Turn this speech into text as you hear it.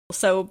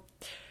So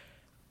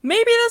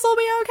maybe this will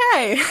be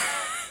okay.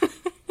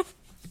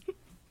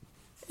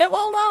 It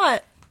will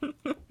not.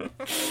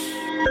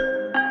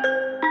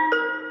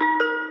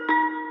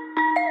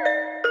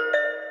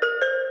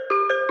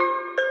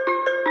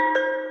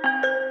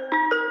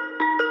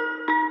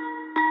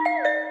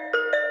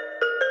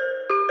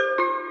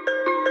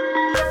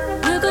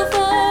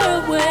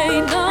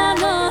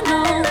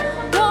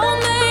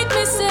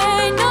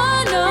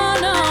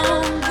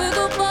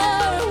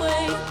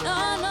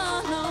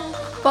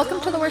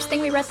 Welcome to The Worst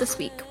Thing We Read This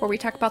Week, where we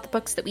talk about the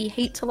books that we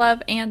hate to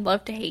love and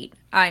love to hate.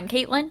 I'm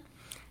Caitlin.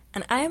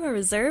 And I am a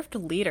reserved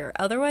leader,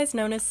 otherwise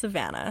known as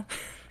Savannah.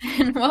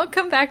 And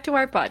welcome back to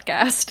our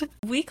podcast.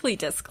 Weekly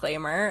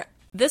disclaimer,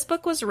 this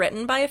book was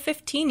written by a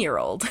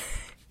 15-year-old.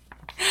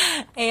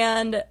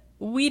 And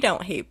we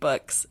don't hate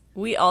books.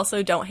 We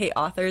also don't hate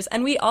authors,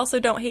 and we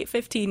also don't hate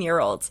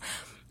 15-year-olds.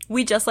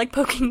 We just like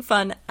poking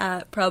fun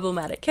at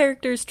problematic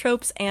characters,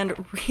 tropes,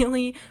 and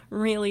really,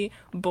 really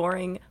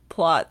boring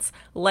plots,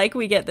 like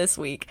we get this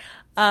week.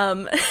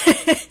 But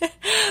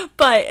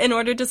in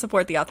order to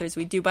support the authors,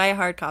 we do buy a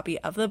hard copy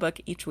of the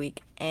book each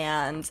week,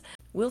 and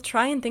we'll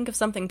try and think of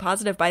something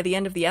positive by the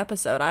end of the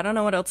episode. I don't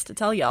know what else to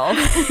tell y'all.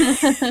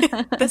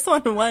 This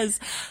one was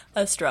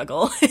a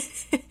struggle.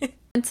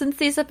 And since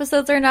these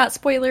episodes are not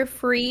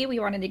spoiler-free, we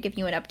wanted to give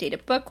you an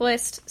updated book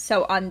list.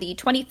 So on the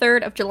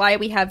 23rd of July,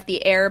 we have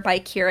The Heir by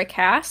Kira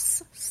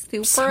Cass.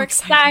 Super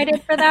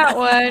excited for that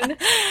one.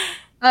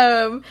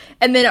 And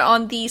then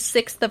on the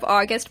 6th of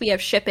August, we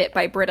have Ship It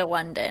by Britta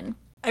London.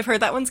 I've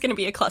heard that one's going to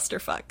be a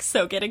clusterfuck,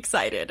 so get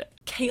excited.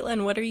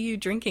 Caitlin, what are you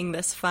drinking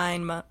this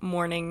fine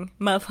morning?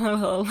 I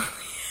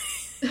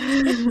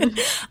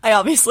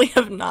obviously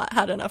have not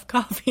had enough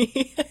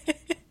coffee.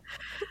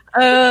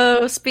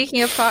 Oh,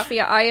 speaking of coffee,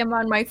 I am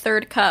on my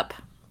third cup.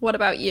 What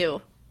about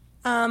you?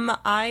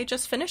 I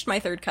just finished my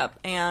third cup,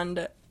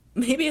 and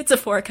maybe it's a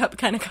 4-cup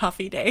kind of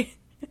coffee day.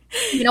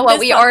 You know what?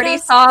 We already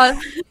saw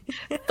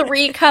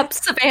 3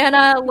 cups,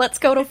 Savannah. Let's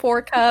go to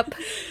 4-cup.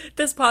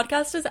 This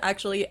podcast is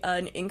actually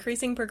an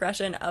increasing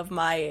progression of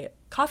my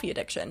coffee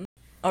addiction.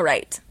 All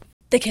right.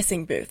 The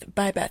Kissing Booth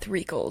by Beth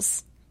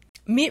Reekles.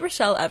 Meet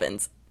Rochelle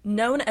Evans.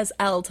 Known as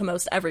Elle to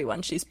most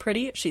everyone, she's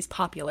pretty, she's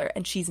popular,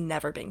 and she's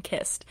never been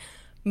kissed.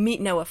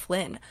 Meet Noah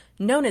Flynn,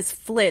 known as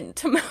Flynn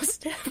to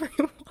most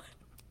everyone.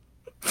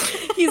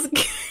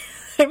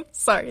 I'm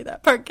sorry,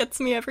 that part gets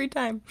me every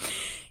time.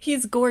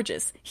 He's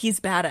gorgeous, he's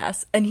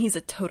badass, and he's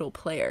a total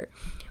player.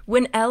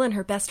 When Elle and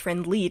her best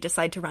friend Lee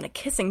decide to run a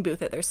kissing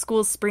booth at their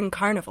school's spring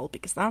carnival,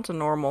 because that's a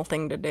normal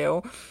thing to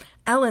do,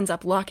 Elle ends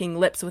up locking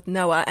lips with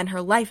Noah, and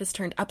her life is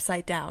turned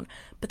upside down.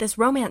 But this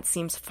romance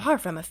seems far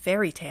from a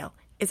fairy tale.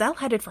 Is Elle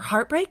headed for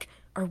heartbreak,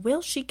 or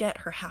will she get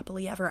her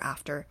happily ever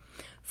after?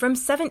 From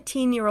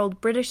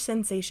 17-year-old British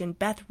sensation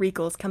Beth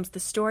Reekles comes the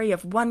story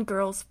of one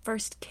girl's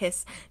first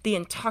kiss, the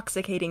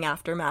intoxicating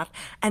aftermath,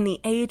 and the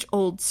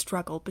age-old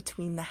struggle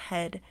between the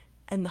head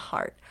and the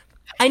heart.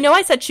 I know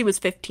I said she was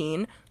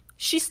 15.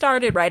 She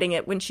started writing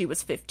it when she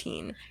was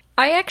 15.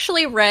 I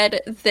actually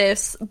read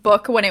this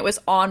book when it was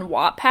on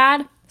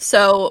Wattpad,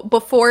 so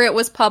before it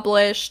was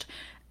published.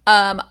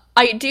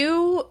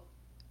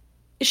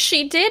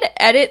 She did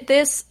edit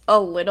this a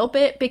little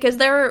bit, because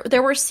there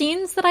were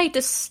scenes that I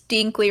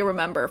distinctly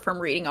remember from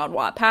reading on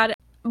Wattpad,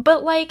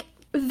 but, like,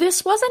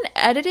 this wasn't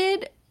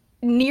edited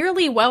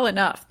nearly well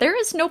enough. There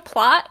is no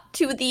plot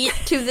to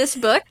this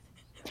book,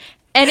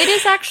 and it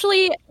is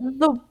actually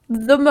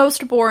the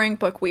most boring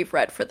book we've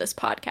read for this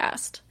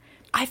podcast.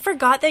 I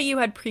forgot that you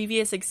had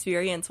previous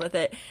experience with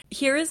it.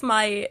 Here is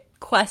my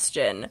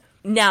question.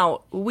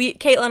 Now,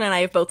 Caitlin and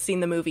I have both seen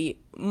the movie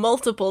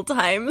multiple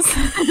times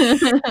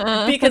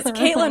because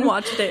Caitlin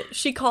watched it.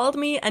 She called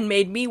me and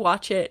made me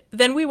watch it.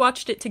 Then we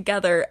watched it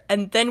together,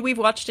 and then we've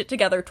watched it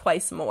together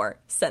twice more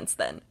since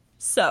then.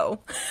 So,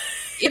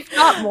 if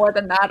not more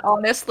than that,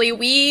 honestly,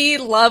 we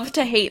love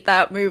to hate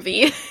that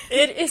movie.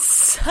 It is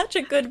such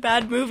a good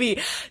bad movie.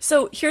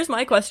 So, here's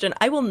my question.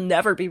 I will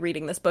never be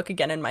reading this book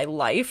again in my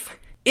life.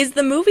 Is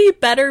the movie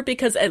better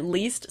because at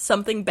least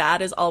something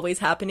bad is always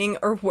happening,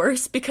 or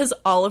worse because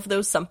all of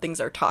those somethings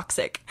are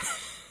toxic?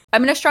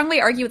 I'm going to strongly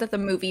argue that the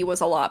movie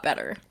was a lot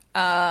better,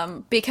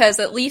 because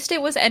at least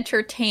it was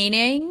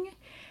entertaining,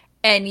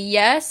 and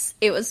yes,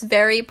 it was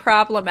very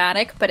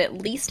problematic, but at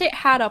least it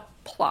had a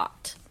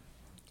plot.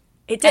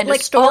 It did, like,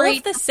 all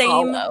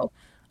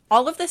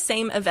of the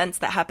same events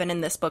that happen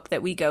in this book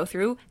that we go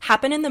through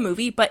happen in the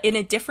movie, but in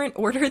a different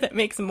order that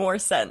makes more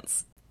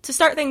sense. To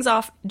start things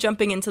off,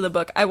 jumping into the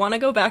book, I want to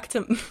go back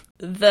to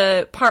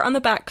the part on the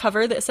back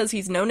cover that says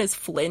he's known as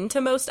Flynn to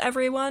most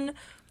everyone.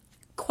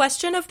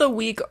 Question of the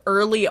week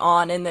early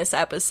on in this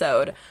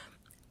episode.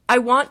 I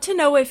want to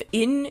know if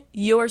in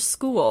your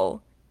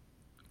school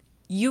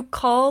you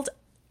called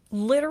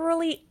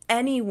literally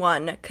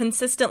anyone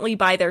consistently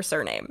by their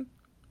surname.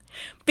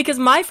 Because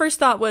my first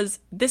thought was,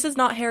 this is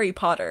not Harry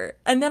Potter.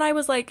 And then I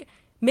was like,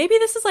 maybe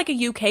this is like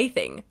a UK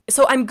thing.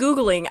 So I'm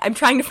Googling, I'm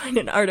trying to find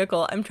an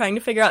article, I'm trying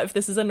to figure out if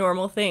this is a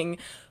normal thing.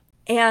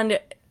 And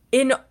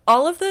in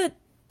all of the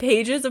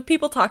pages of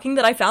people talking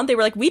that I found, they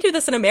were like, we do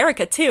this in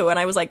America too. And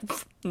I was like,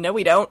 no,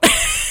 we don't.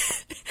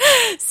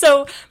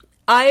 So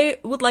I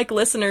would like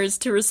listeners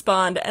to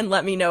respond and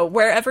let me know,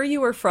 wherever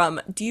you are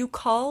from, do you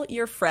call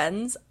your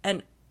friends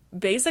and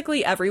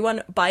basically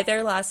everyone by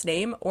their last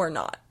name or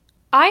not?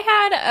 I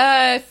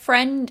had a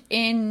friend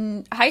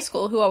in high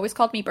school who always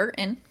called me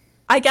Burton.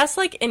 I guess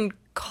like in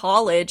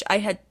college, I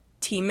had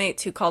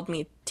teammates who called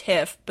me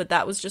Tiff, but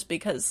that was just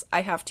because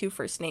I have two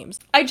first names.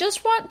 I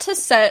just want to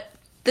set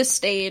the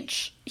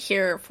stage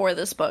here for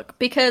this book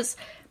because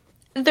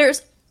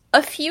there's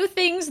a few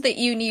things that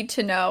you need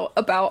to know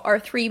about our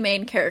three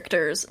main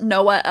characters,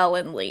 Noah, Elle,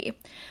 and Lee.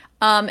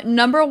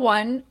 Number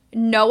one,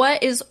 Noah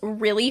is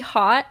really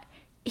hot.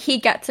 He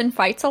gets in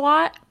fights a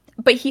lot,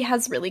 but he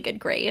has really good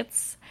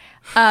grades.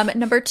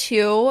 Number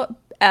two,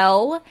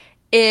 Elle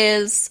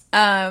is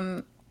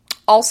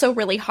also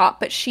really hot,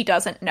 but she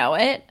doesn't know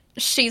it.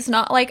 She's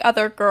not like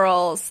other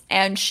girls,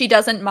 and she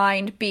doesn't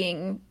mind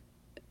being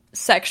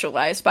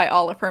sexualized by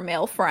all of her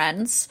male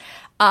friends.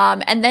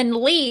 And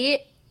then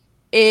Lee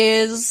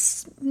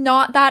is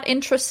not that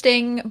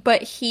interesting,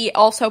 but he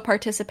also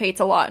participates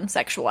a lot in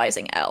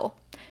sexualizing Elle.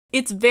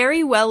 It's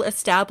very well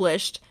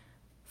established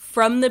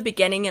from the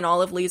beginning in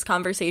all of Lee's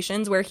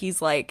conversations where he's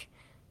like,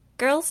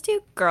 girls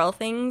do girl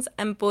things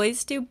and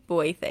boys do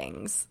boy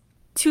things.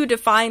 To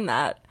define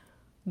that,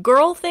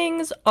 girl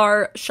things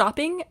are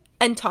shopping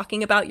and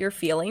talking about your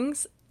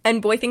feelings,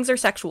 and boy things are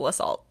sexual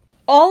assault.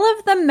 All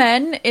of the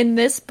men in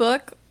this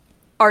book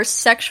are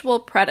sexual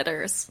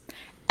predators.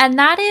 And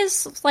that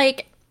is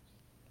like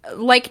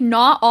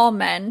not all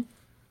men,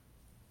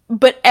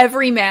 but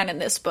every man in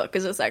this book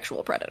is a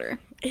sexual predator.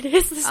 It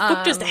is. This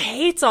book just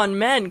hates on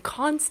men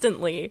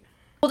constantly.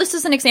 Well, this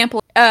is an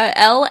example.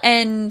 Elle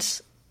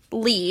and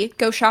Lee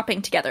go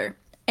shopping together,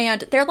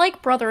 and they're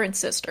like brother and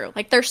sister.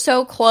 Like, they're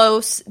so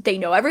close. They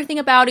know everything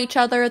about each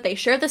other. They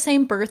share the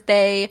same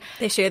birthday.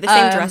 They share the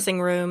same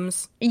dressing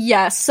rooms.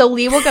 Yes, so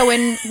Lee will go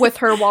in with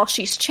her while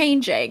she's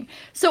changing.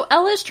 So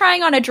Elle is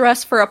trying on a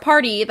dress for a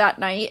party that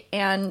night,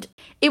 and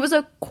it was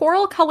a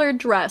coral-colored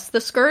dress, the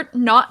skirt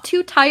not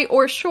too tight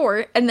or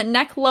short, and the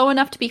neck low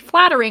enough to be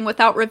flattering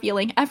without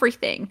revealing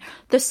everything.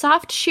 The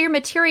soft, sheer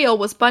material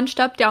was bunched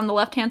up down the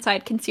left-hand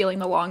side, concealing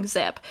the long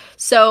zip.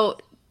 So,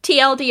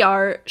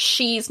 TLDR,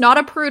 she's not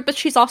a prude, but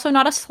she's also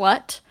not a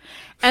slut.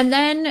 And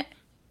then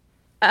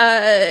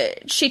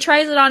she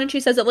tries it on and she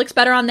says it looks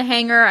better on the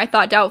hanger. I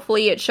thought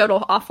doubtfully it showed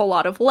an awful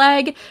lot of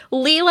leg.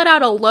 Lee let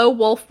out a low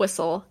wolf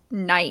whistle.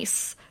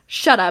 Nice.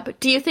 Shut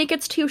up. Do you think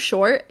it's too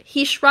short?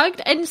 He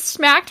shrugged and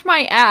smacked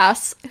my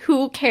ass.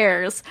 Who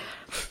cares?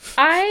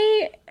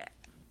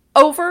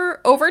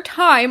 Over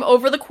time,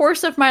 over the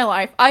course of my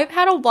life, I've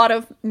had a lot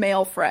of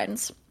male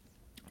friends.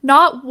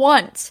 Not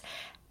once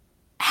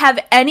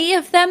have any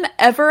of them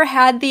ever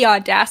had the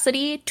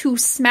audacity to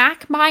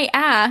smack my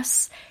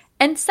ass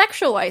and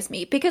sexualize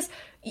me, because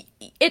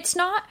it's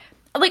not,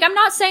 like, I'm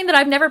not saying that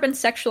I've never been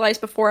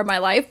sexualized before in my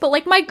life, but,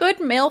 like, my good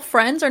male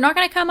friends are not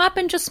going to come up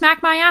and just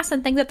smack my ass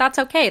and think that that's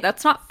okay.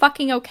 That's not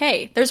fucking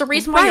okay. There's a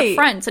reason why you're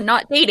friends and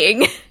not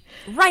dating.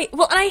 Right.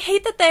 Well, and I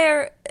hate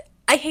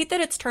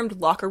that it's termed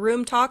locker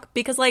room talk,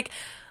 because, like,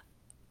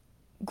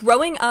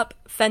 growing up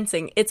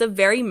fencing, it's a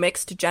very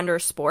mixed gender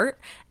sport.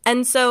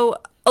 And so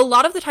a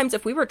lot of the times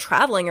if we were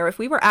traveling or if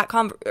we were at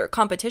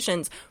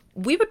competitions,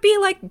 we would be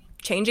like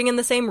changing in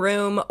the same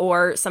room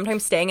or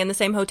sometimes staying in the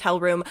same hotel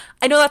room.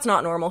 I know that's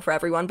not normal for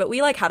everyone, but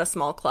we like had a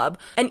small club.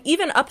 And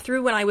even up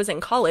through when I was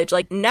in college,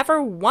 like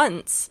never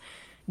once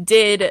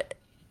did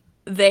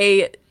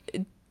they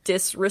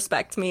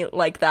disrespect me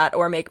like that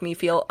or make me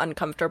feel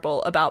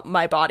uncomfortable about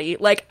my body.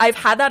 Like, I've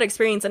had that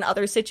experience in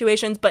other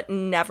situations, but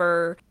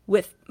never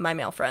with my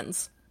male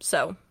friends.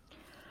 So,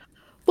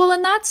 well,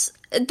 and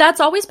that's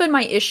always been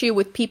my issue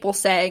with people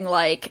saying,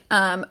 like,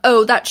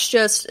 oh, that's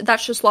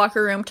just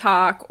locker room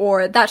talk,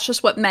 or that's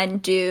just what men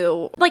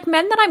do. Like,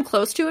 men that I'm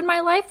close to in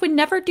my life would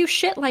never do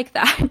shit like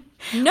that.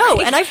 No,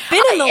 and I've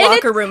been in the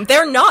locker room.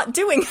 They're not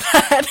doing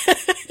that.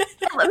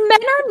 Men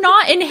are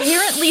not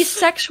inherently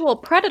sexual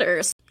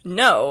predators.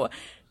 No.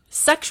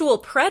 Sexual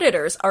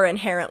predators are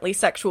inherently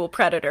sexual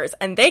predators,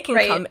 and they can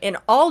come in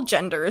all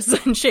genders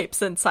and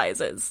shapes and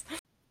sizes.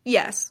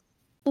 Yes.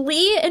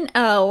 Lee and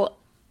Elle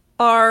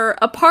are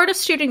a part of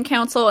student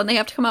council, and they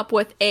have to come up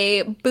with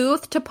a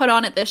booth to put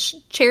on at this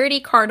charity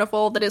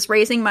carnival that is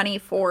raising money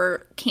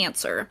for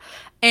cancer.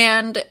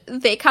 And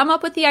they come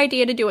up with the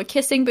idea to do a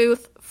kissing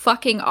booth,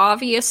 fucking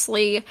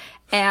obviously,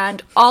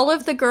 and all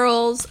of the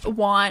girls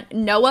want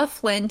Noah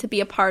Flynn to be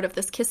a part of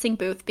this kissing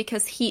booth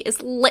because he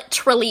is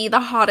literally the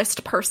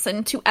hottest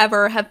person to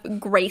ever have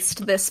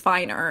graced this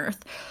fine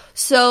earth.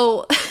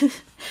 So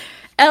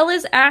Elle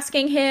is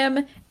asking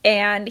him,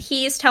 and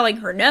he's telling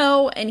her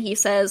no, and he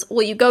says,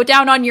 will you go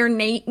down on your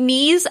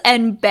knees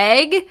and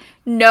beg?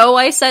 No,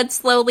 I said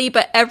slowly,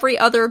 but every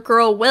other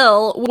girl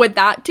will. Would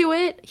that do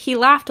it? He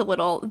laughed a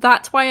little.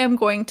 That's why I'm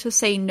going to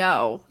say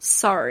no.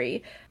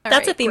 Sorry.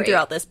 That's a theme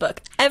throughout this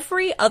book.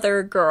 Every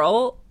other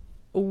girl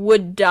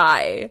would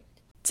die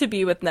to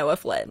be with Noah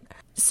Flynn.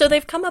 So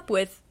they've come up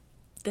with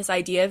this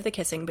idea of the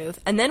kissing booth,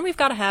 and then we've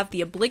got to have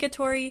the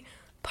obligatory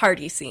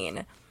party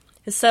scene.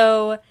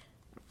 So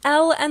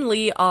Elle and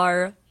Lee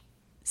are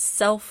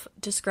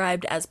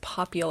self-described as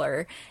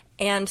popular,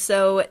 and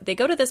so they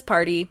go to this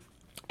party,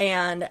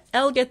 and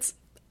Elle gets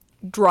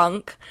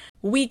drunk.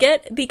 We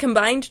get the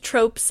combined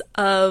tropes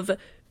of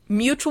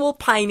mutual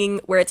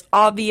pining, where it's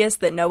obvious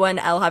that Noah and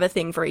Elle have a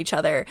thing for each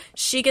other.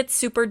 She gets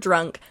super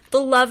drunk.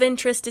 The love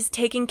interest is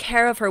taking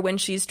care of her when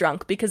she's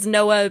drunk because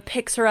Noah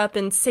picks her up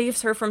and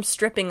saves her from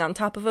stripping on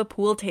top of a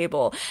pool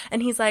table.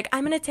 And he's like,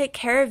 I'm gonna take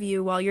care of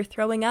you while you're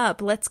throwing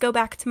up. Let's go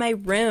back to my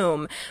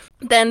room.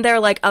 Then they're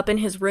like up in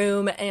his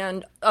room,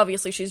 and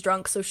obviously she's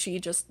drunk, so she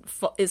just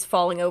is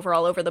falling over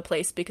all over the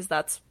place because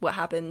that's what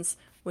happens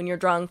when you're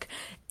drunk.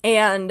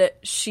 And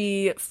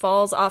she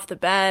falls off the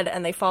bed,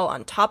 and they fall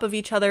on top of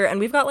each other, and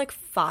we've got like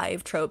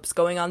 5 tropes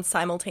going on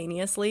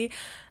simultaneously.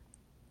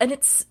 And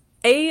it's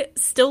A,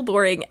 still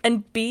boring,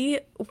 and B,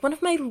 one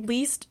of my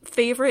least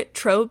favorite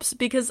tropes,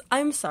 because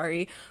I'm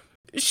sorry,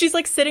 she's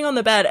like sitting on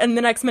the bed, and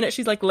the next minute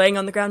she's like laying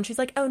on the ground. She's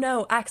like, oh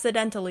no,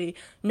 accidentally,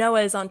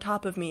 Noah is on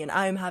top of me and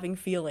I'm having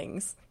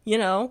feelings, you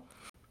know?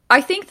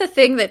 I think the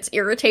thing that's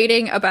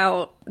irritating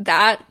about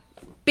that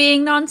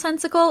being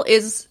nonsensical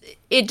is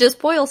it just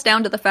boils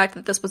down to the fact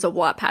that this was a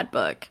Wattpad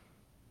book.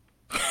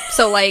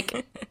 So,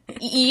 like,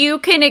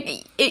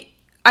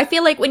 I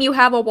feel like when you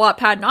have a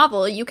Wattpad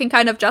novel, you can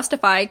kind of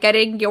justify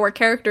getting your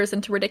characters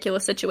into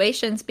ridiculous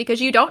situations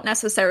because you don't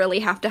necessarily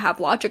have to have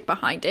logic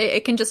behind it.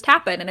 It can just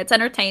happen, and it's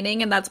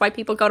entertaining, and that's why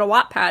people go to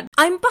Wattpad.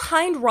 I'm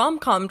behind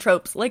rom-com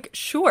tropes. Like,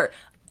 sure,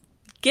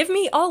 give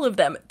me all of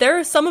them. There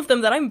are some of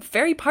them that I'm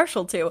very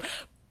partial to,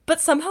 but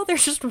somehow they're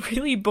just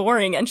really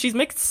boring, and she's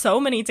mixed so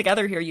many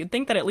together here, you'd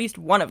think that at least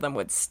one of them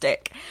would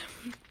stick.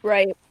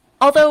 Right.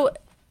 Although,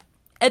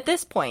 at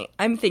this point,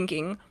 I'm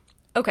thinking,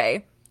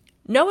 okay,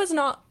 Noah's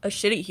not a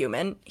shitty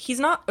human. He's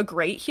not a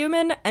great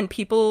human, and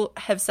people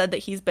have said that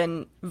he's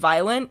been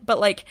violent, but,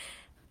 like,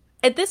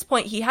 at this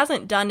point, he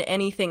hasn't done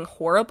anything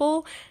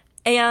horrible,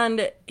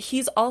 and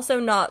he's also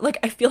not, like,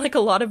 I feel like a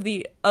lot of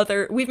the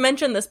other, we've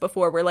mentioned this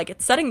before, where, like,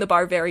 it's setting the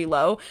bar very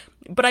low,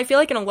 but I feel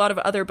like in a lot of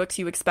other books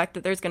you expect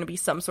that there's going to be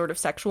some sort of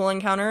sexual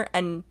encounter,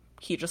 and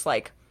he just,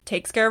 like,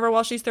 takes care of her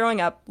while she's throwing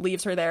up,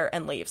 leaves her there,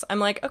 and leaves. I'm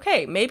like,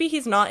 okay, maybe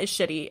he's not as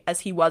shitty as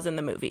he was in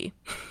the movie.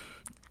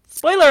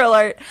 Spoiler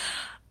alert!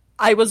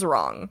 I was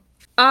wrong.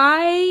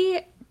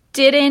 I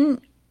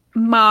didn't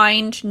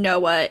mind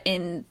Noah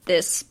in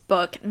this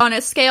book. On a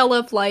scale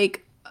of,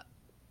 like,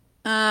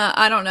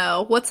 I don't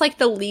know, what's, like,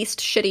 the least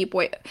shitty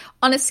boy?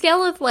 On a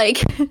scale of,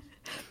 like,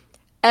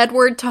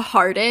 Edward to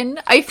Hardin,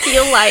 I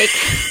feel like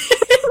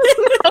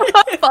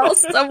Noah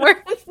falls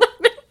somewhere in the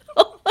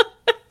middle.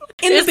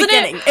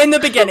 In the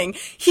beginning.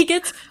 He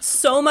gets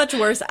so much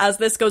worse as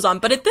this goes on,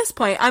 but at this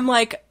point, I'm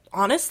like,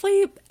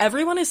 honestly,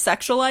 everyone is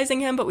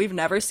sexualizing him, but we've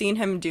never seen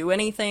him do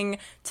anything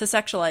to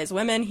sexualize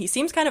women. He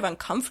seems kind of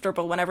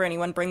uncomfortable whenever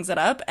anyone brings it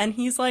up, and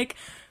he's, like,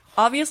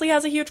 obviously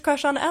has a huge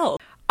crush on Elle.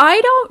 I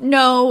don't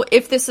know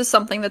if this is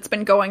something that's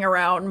been going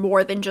around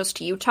more than just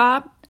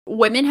Utah.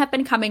 Women have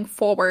been coming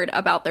forward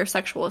about their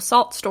sexual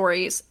assault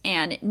stories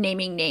and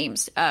naming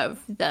names of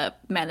the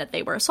men that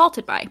they were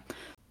assaulted by.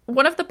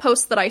 One of the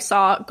posts that I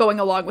saw going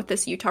along with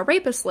this Utah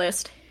rapist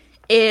list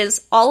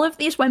is all of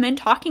these women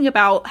talking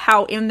about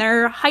how in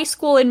their high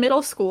school and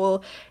middle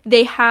school,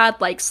 they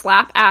had, like,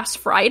 slap ass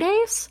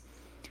Fridays,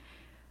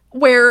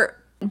 where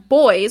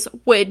boys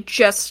would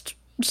just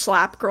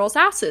slap girls'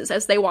 asses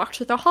as they walked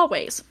through the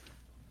hallways.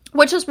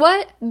 Which is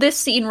what this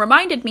scene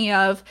reminded me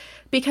of,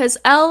 because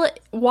Elle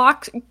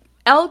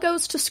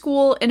goes to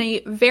school in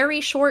a very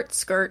short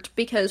skirt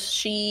because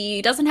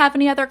she doesn't have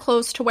any other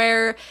clothes to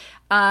wear.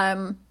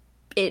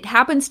 It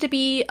happens to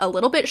be a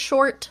little bit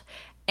short,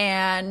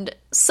 and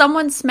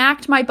someone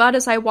smacked my butt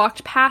as I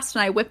walked past,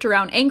 and I whipped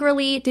around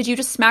angrily. Did you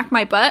just smack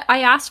my butt?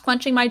 I asked,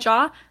 clenching my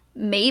jaw.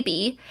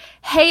 Maybe.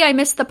 Hey, I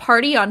missed the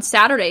party on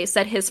Saturday,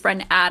 said his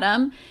friend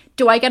Adam.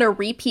 Do I get a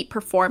repeat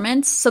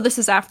performance? So this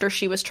is after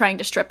she was trying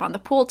to strip on the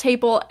pool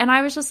table, and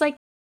I was just like,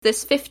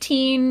 this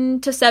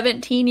 15 to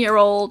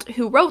 17-year-old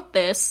who wrote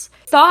this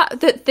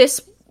thought that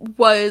this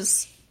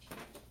was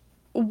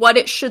what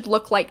it should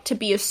look like to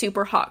be a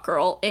super hot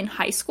girl in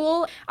high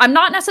school. I'm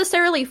not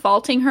necessarily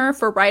faulting her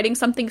for writing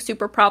something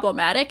super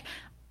problematic.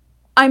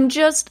 I'm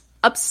just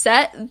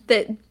upset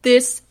that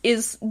this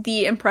is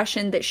the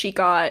impression that she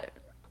got.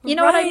 You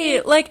know what I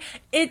mean? Like,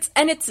 it's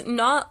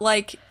not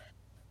like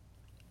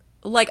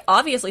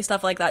obviously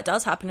stuff like that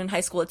does happen in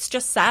high school. It's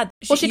just sad.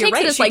 Well, she takes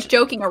it as, like,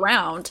 joking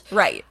around.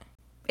 Right.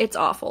 It's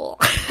awful.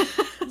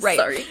 Right.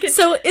 Sorry.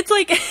 So it's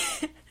like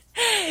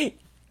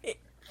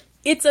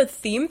it's a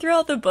theme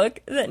throughout the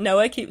book that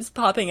Noah keeps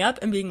popping up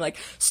and being like,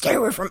 stay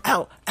away from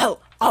Elle,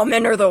 all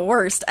men are the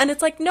worst. And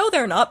it's like, no,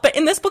 they're not. But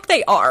in this book,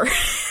 they are.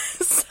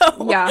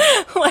 So, yeah,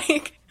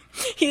 like,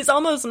 he's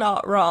almost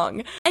not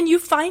wrong. And you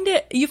find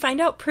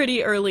out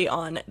pretty early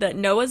on that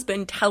Noah's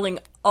been telling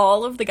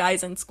all of the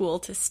guys in school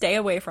to stay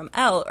away from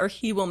Elle or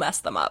he will mess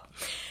them up.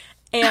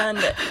 And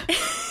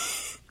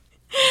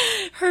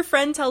her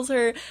friend tells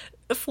her,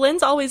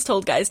 Flynn's always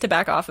told guys to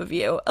back off of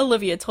you.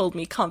 Olivia told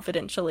me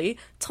confidentially.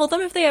 Told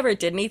them if they ever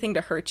did anything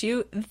to hurt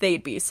you,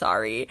 they'd be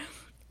sorry.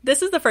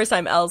 This is the first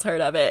time Elle's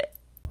heard of it.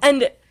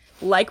 And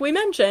like we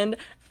mentioned,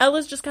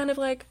 Ella's just kind of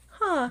like,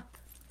 huh,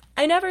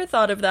 I never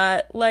thought of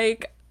that.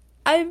 Like,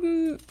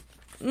 I'm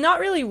not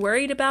really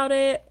worried about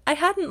it. I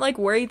hadn't, like,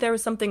 worried there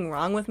was something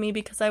wrong with me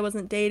because I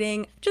wasn't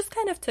dating. Just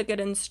kind of took it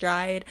in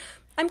stride.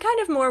 I'm kind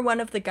of more one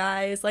of the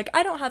guys. Like,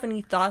 I don't have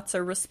any thoughts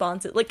or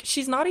responses. Like,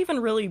 she's not even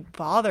really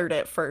bothered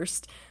at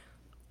first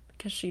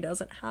because she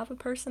doesn't have a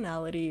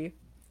personality.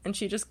 And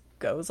she just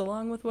goes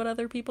along with what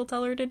other people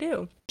tell her to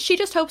do. She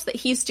just hopes that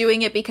he's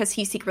doing it because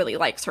he secretly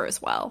likes her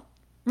as well.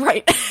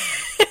 Right.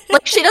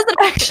 Like, she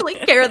doesn't actually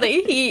care that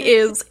he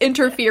is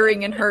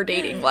interfering in her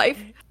dating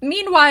life.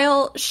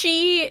 Meanwhile,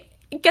 she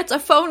gets a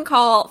phone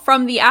call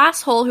from the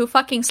asshole who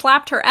fucking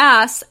slapped her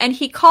ass, and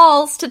he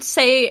calls to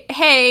say,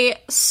 hey,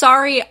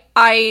 sorry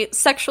I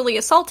sexually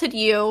assaulted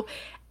you,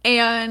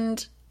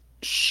 and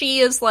she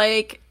is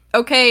like,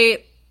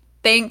 okay,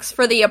 thanks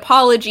for the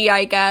apology,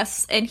 I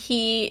guess, and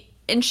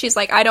she's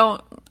like, I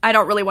don't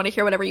really want to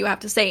hear whatever you have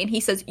to say, and he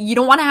says, you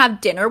don't want to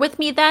have dinner with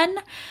me then?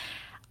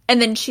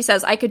 And then she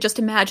says, I could just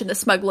imagine the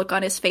smug look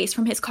on his face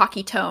from his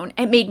cocky tone.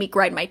 It made me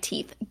grind my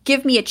teeth.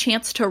 Give me a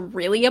chance to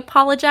really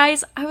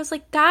apologize. I was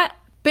like, that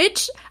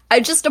bitch,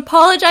 I just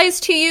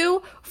apologized to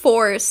you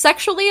for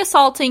sexually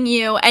assaulting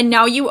you, and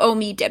now you owe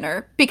me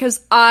dinner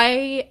because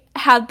I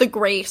had the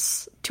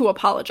grace to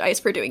apologize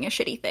for doing a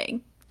shitty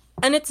thing.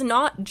 And it's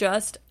not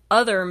just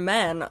other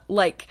men,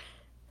 like,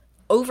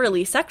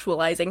 overly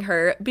sexualizing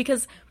her,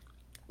 because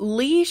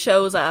Lee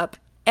shows up,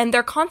 and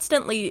they're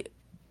constantly,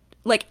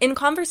 like, in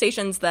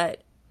conversations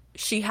that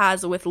she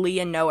has with Lee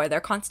and Noah, they're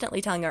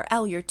constantly telling her,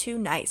 Elle, you're too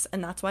nice,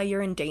 and that's why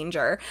you're in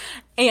danger.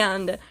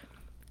 And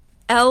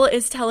Elle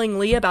is telling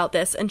Lee about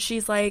this, and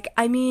she's like,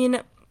 I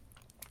mean,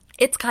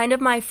 it's kind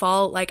of my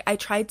fault. Like, I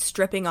tried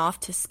stripping off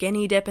to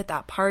skinny dip at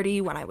that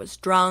party when I was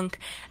drunk,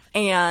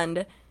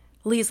 and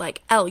Lee's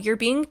like, Elle, you're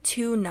being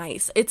too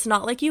nice. It's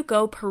not like you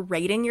go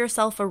parading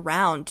yourself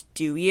around,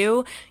 do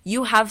you?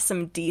 You have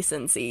some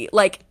decency.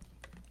 Like,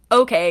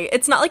 okay,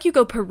 it's not like you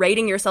go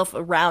parading yourself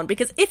around,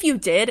 because if you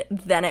did,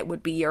 then it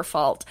would be your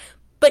fault.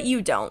 But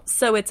you don't,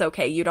 so it's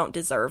okay. You don't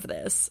deserve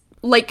this.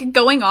 Like,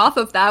 going off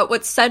of that,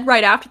 what's said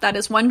right after that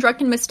is one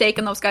drunken mistake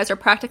and those guys are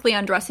practically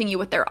undressing you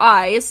with their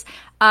eyes.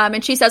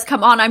 And she says,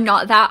 come on, I'm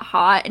not that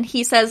hot. And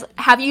he says,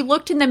 have you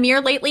looked in the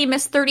mirror lately,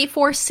 Miss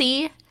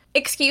 34C?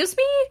 Excuse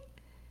me?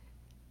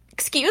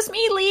 Excuse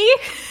me, Lee?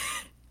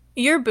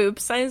 Your boob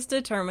size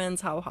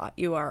determines how hot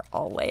you are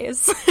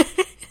always.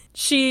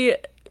 She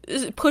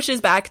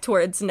pushes back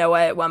towards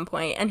Noah at one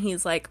point, and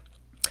he's like,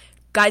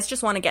 guys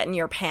just want to get in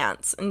your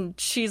pants. And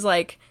she's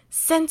like,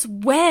 since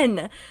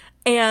when?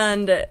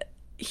 And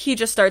he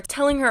just starts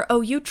telling her, oh,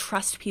 you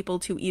trust people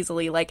too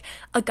easily. Like,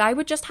 a guy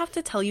would just have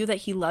to tell you that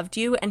he loved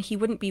you, and he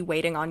wouldn't be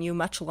waiting on you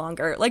much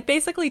longer. Like,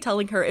 basically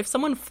telling her if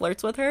someone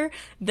flirts with her,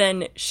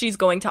 then she's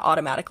going to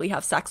automatically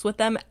have sex with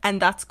them,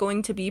 and that's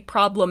going to be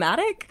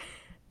problematic.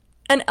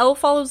 And Elle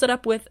follows it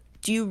up with,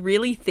 do you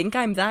really think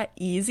I'm that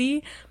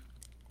easy?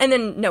 And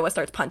then Noah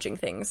starts punching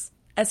things,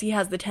 as he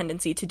has the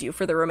tendency to do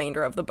for the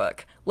remainder of the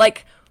book.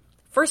 Like,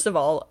 first of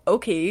all,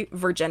 okay,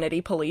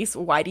 virginity police,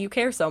 why do you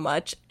care so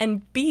much?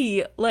 And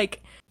B,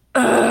 like,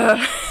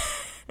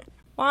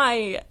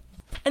 why?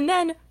 And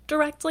then,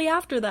 directly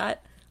after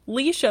that,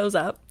 Lee shows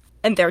up,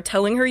 and they're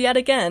telling her yet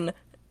again,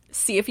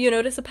 see if you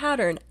notice a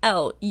pattern.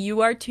 Elle,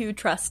 you are too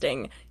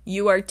trusting.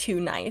 You are too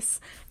nice.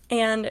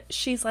 And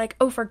she's like,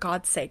 oh, for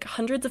God's sake,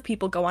 hundreds of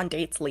people go on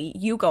dates, Lee.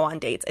 You go on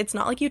dates. It's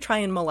not like you try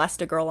and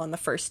molest a girl on the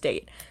first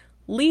date.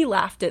 Lee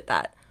laughed at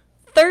that.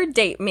 Third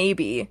date,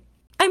 maybe.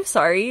 I'm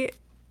sorry.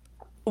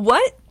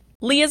 What?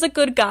 Lee is a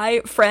good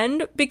guy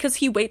friend because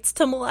he waits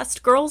to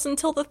molest girls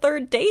until the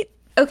third date?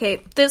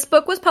 Okay, this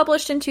book was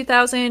published in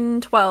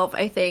 2012,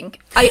 I think.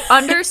 I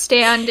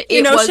understand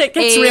it was shit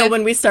gets real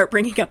when we start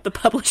bringing up the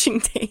publishing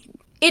date.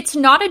 It's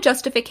not a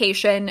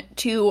justification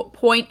to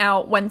point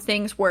out when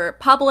things were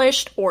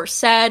published or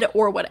said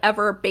or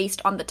whatever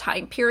based on the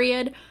time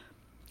period.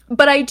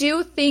 But I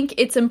do think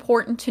it's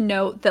important to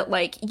note that,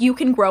 like, you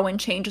can grow and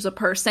change as a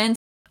person.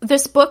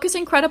 This book is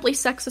incredibly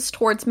sexist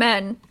towards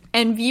men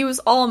and views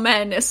all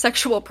men as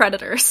sexual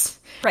predators.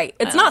 Right.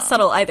 It's not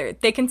subtle either.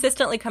 They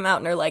consistently come out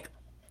and are like,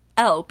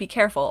 Elle, be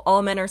careful.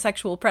 All men are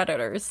sexual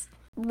predators.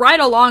 Right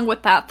along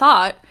with that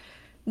thought,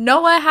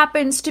 Noah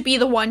happens to be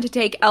the one to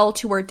take Elle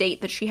to her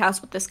date that she has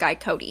with this guy,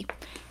 Cody.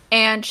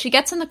 And she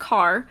gets in the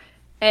car,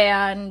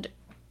 and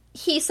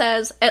he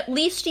says, at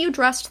least you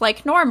dressed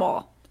like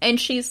normal. And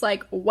she's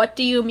like, what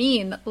do you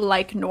mean,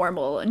 like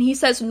normal? And he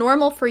says,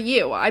 normal for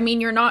you. I mean,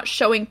 you're not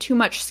showing too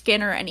much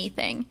skin or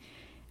anything.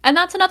 And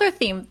that's another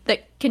theme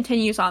that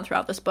continues on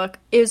throughout this book,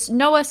 is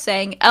Noah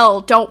saying,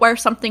 Elle, don't wear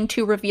something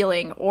too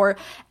revealing, or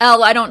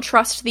Elle, I don't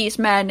trust these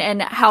men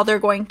and how they're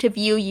going to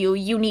view you.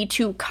 You need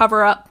to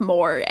cover up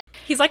more.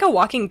 He's like a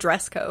walking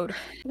dress code.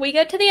 We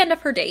get to the end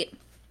of her date,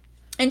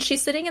 And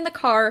she's sitting in the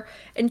car,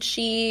 and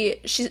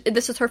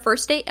this is her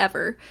first date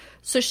ever.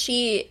 So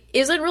she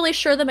isn't really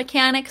sure the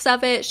mechanics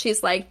of it.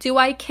 She's like, do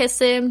I kiss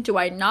him? Do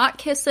I not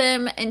kiss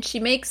him? And she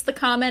makes the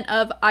comment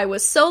of, I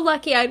was so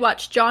lucky I'd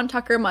watched John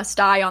Tucker Must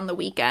Die on the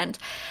weekend.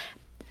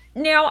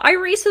 Now, I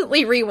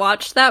recently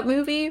rewatched that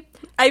movie.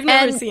 I've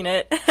never seen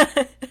it.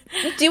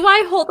 Do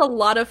I hold a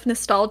lot of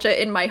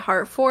nostalgia in my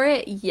heart for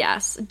it?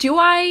 Yes. Do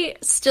I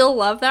still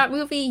love that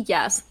movie?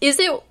 Yes. Is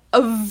it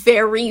a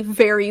very,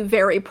 very,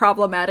 very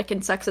problematic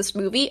and sexist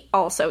movie?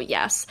 Also,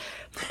 yes.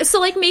 So,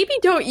 like, maybe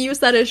don't use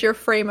that as your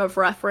frame of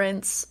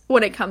reference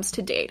when it comes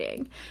to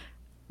dating.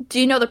 Do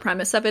you know the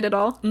premise of it at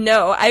all?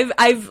 No,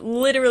 I've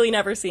literally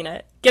never seen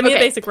it. Give me a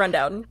basic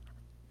rundown.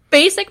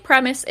 Basic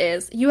premise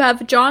is you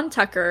have John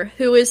Tucker,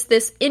 who is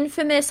this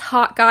infamous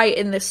hot guy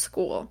in this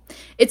school.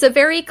 It's a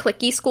very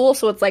cliquey school,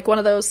 so it's like one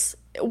of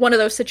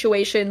those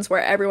situations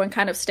where everyone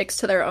kind of sticks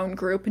to their own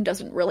group and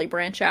doesn't really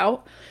branch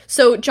out.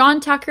 So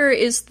John Tucker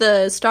is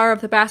the star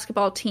of the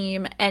basketball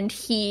team, and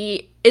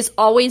he is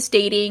always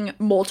dating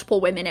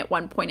multiple women at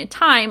one point in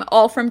time,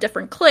 all from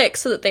different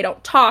cliques, so that they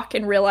don't talk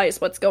and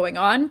realize what's going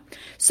on.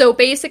 So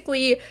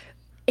basically,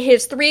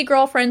 his 3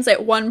 girlfriends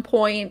at one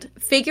point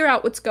figure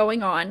out what's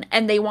going on,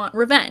 and they want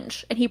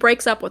revenge, and he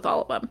breaks up with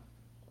all of them.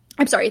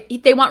 I'm sorry,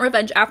 they want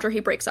revenge after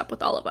he breaks up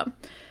with all of them.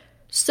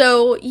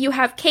 So you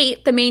have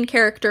Kate, the main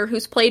character,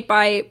 who's played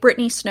by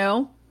Brittany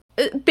Snow.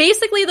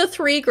 Basically, the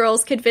 3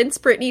 girls convince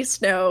Brittany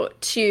Snow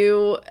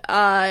to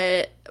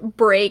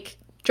break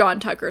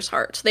John Tucker's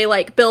heart. They,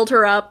 like, build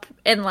her up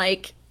and,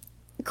 like,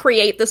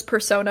 create this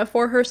persona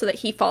for her so that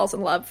he falls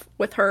in love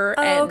with her.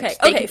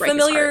 Okay,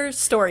 familiar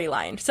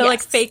storyline. So, yes.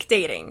 Like, fake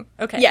dating.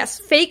 Okay. Yes,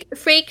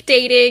 fake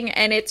dating,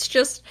 and it's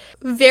just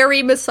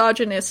very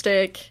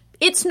misogynistic.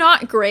 It's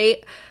not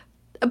great,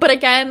 but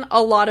again,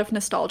 a lot of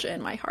nostalgia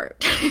in my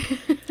heart.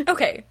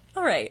 Okay,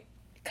 all right.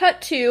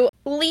 Cut to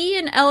Lee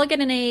and Elle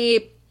get in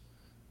a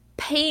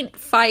paint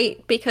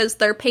fight because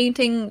they're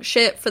painting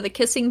shit for the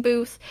kissing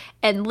booth,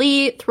 and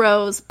Lee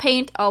throws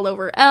paint all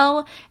over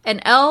Elle,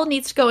 and Elle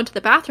needs to go into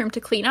the bathroom to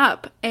clean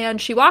up,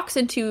 and she walks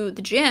into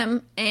the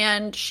gym,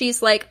 and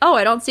she's like, oh,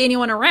 I don't see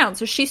anyone around,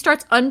 so she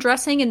starts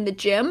undressing in the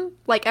gym,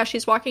 like, as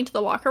she's walking to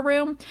the locker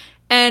room,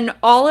 and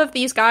all of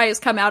these guys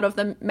come out of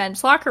the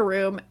men's locker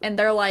room, and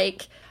they're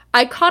like,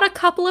 I caught a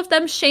couple of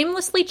them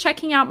shamelessly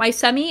checking out my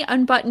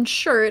semi-unbuttoned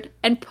shirt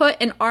and put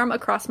an arm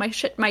across my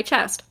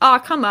chest. Aw,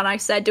 come on, I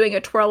said, doing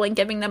a twirl and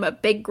giving them a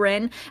big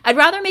grin. I'd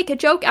rather make a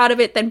joke out of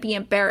it than be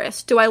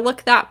embarrassed. Do I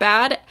look that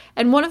bad?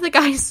 And one of the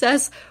guys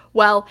says,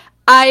 well,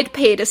 I'd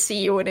pay to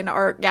see you in an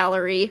art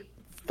gallery.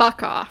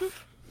 Fuck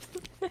off.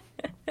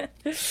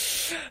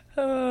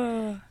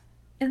 And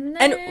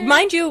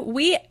mind you,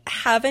 we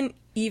haven't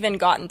even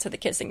gotten to the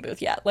kissing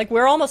booth yet. Like,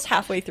 we're almost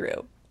halfway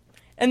through.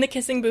 And the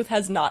kissing booth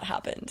has not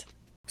happened.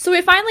 So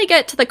we finally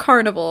get to the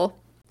carnival.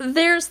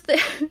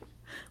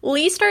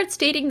 Lee starts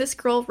dating this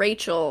girl,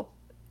 Rachel.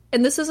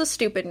 And this is a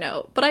stupid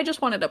note, but I just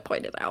wanted to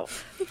point it out.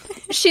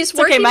 She's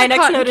working. Okay, my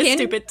next note is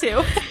stupid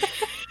too.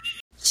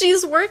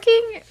 She's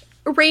working.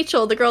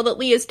 Rachel, the girl that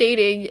Lee is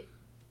dating,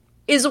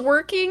 is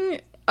working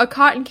a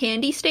cotton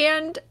candy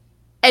stand,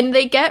 and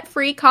they get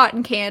free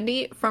cotton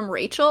candy from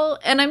Rachel.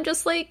 And I'm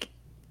just like,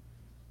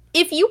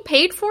 if you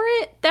paid for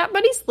it, that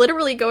money's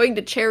literally going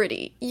to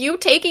charity. You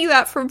taking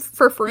that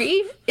for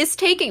free is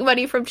taking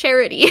money from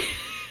charity.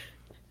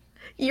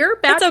 You're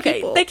bad It's okay.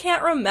 people. They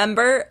can't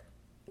remember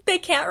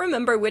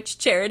which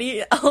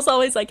charity. I was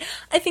always like,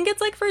 I think it's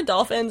like for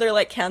dolphins or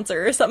like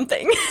cancer or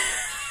something.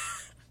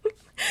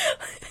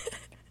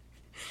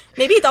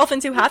 Maybe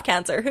dolphins who have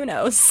cancer. Who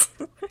knows?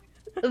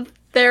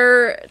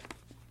 They're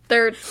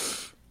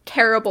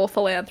terrible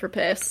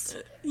philanthropists.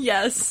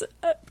 Yes.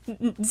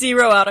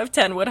 0 out of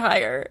 10 would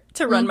hire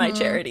to run my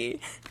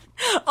charity.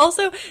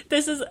 Also,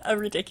 this is a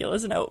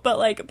ridiculous note, but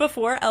like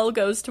before Elle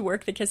goes to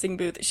work the kissing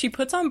booth, she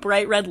puts on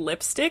bright red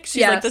lipstick.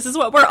 She's like, this is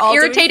what we're all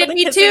irritated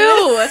doing. Me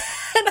too.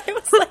 And I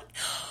was like,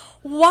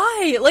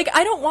 why? Like,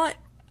 I don't want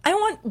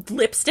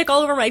lipstick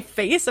all over my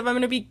face if I'm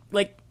going to be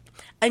like,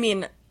 I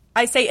mean,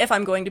 I say if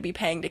I'm going to be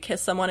paying to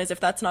kiss someone as if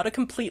that's not a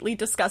completely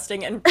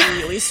disgusting and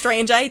really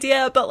strange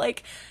idea, but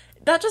like,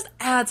 that just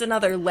adds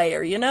another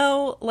layer, you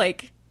know?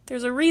 Like,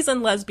 there's a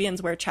reason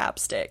lesbians wear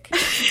chapstick.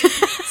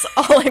 That's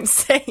all I'm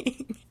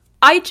saying.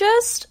 I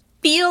just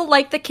feel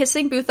like the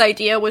kissing booth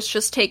idea was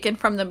just taken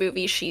from the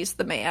movie She's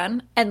the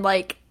Man. And,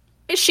 like,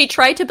 she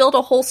tried to build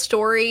a whole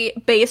story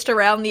based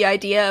around the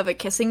idea of a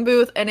kissing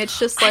booth. And it's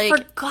just like, I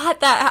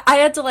forgot that. I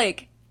had to,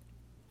 like,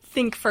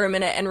 think for a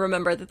minute and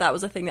remember that that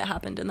was a thing that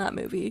happened in that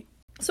movie.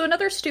 So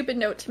another stupid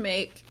note to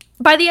make.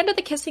 By the end of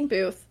the kissing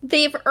booth,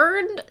 they've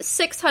earned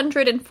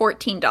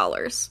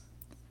 $614.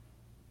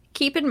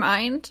 Keep in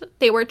mind,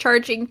 they were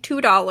charging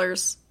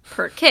 $2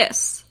 per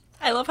kiss.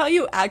 I love how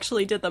you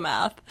actually did the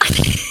math.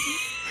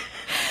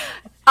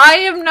 I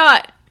am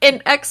not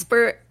an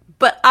expert,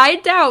 but I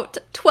doubt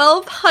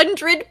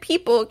 1,200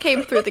 people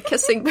came through the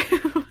kissing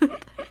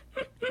booth.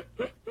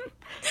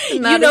 You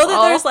know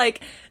that there's,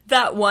 like,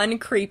 that one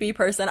creepy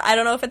person, I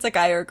don't know if it's a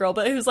guy or a girl,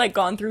 but who's, like,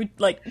 gone through,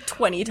 like,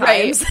 20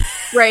 times.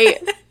 Right.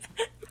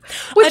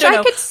 Which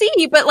I could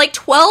see, but like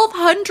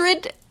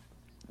 1,200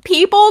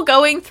 people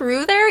going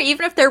through there,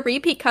 even if they're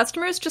repeat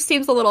customers, just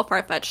seems a little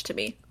far-fetched to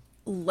me.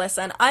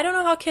 Listen, I don't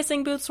know how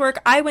kissing booths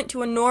work. I went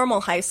to a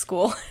normal high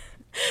school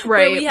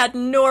Right. where we had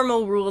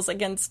normal rules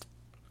against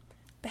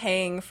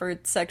paying for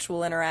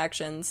sexual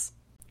interactions.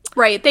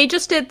 Right. They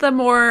just did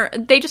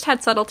they just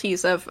had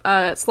subtleties of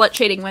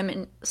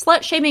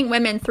slut-shaming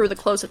women through the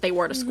clothes that they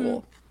wore to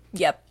school.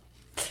 Yep.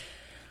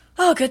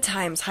 Oh, good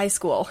times, high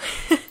school.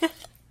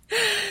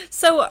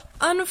 So,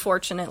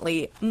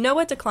 unfortunately,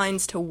 Noah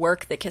declines to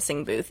work the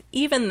kissing booth,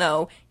 even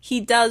though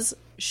he does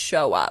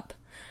show up.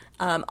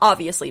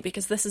 Obviously,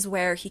 because this is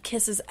where he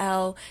kisses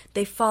Elle,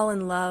 they fall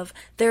in love,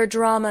 their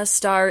drama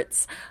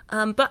starts.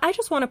 But I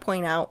just want to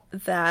point out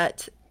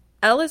that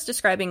Elle is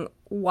describing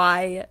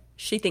why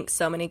she thinks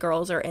so many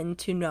girls are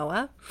into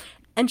Noah.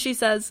 And she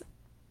says,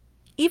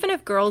 even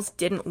if girls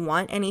didn't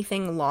want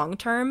anything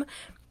long-term,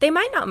 they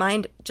might not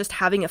mind just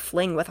having a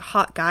fling with a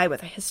hot guy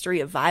with a history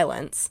of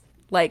violence.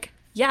 Like,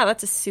 yeah,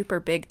 that's a super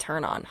big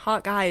turn-on.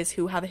 Hot guys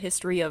who have a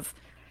history of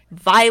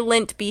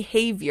violent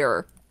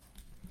behavior.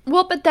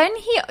 Well, but then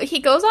he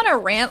goes on a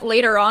rant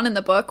later on in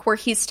the book where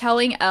he's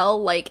telling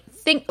Elle,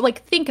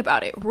 think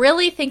about it.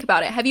 Really think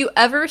about it. Have you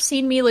ever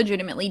seen me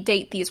legitimately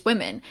date these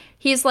women?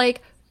 He's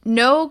like,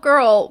 no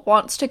girl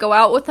wants to go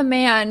out with a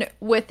man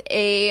with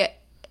a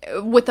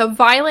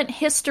violent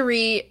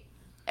history,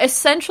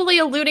 essentially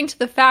alluding to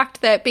the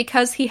fact that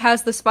because he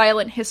has this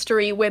violent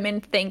history,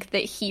 women think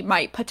that he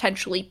might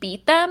potentially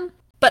beat them.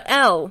 But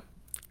Elle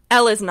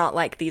is not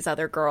like these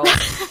other girls.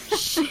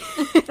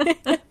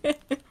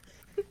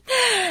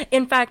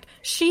 In fact,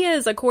 she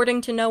is,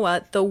 according to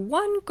Noah, the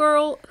one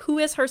girl who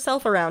is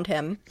herself around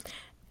him.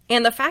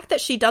 And the fact that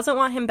she doesn't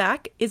want him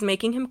back is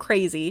making him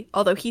crazy,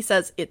 although he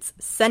says it's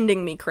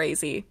sending me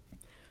crazy,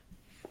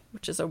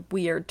 which is a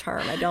weird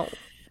term I don't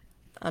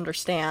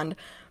understand.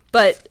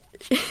 But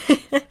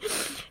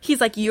he's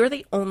like, you're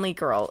the only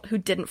girl who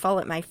didn't fall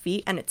at my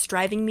feet, and it's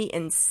driving me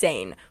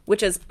insane,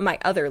 which is my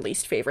other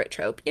least favorite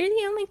trope. You're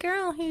the only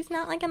girl who's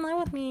not, like, in love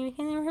with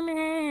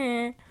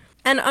me.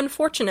 And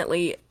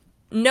unfortunately,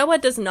 Noah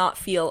does not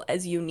feel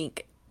as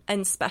unique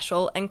and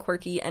special and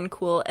quirky and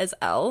cool as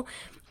Elle.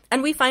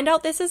 And we find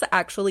out this is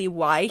actually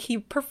why he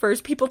prefers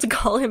people to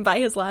call him by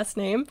his last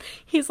name.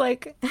 He's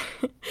like,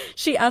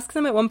 she asks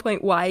him at one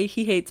point why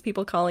he hates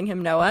people calling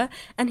him Noah.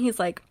 And he's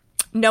like,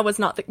 Noah's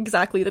not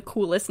exactly the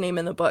coolest name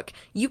in the book.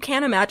 You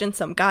can't imagine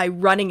some guy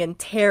running in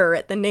terror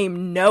at the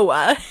name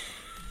Noah.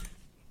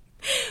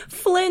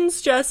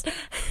 Flynn's just...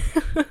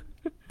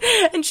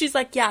 And she's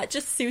like, yeah, it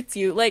just suits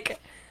you. Like,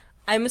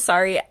 I'm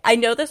sorry. I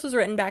know this was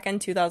written back in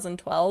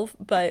 2012,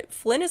 but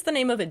Flynn is the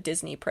name of a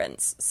Disney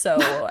prince.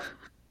 So...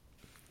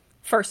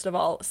 First of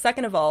all.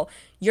 Second of all,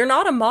 you're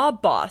not a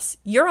mob boss.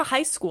 You're a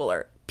high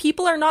schooler.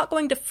 People are not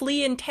going to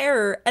flee in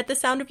terror at the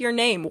sound of your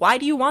name. Why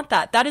do you want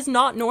that? That is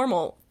not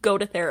normal. Go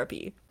to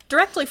therapy.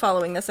 Directly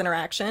following this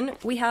interaction,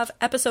 we have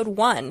episode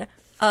 1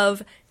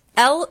 of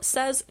Elle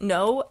says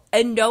no,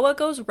 and Noah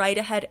goes right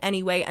ahead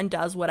anyway and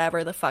does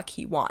whatever the fuck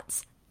he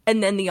wants.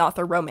 And then the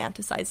author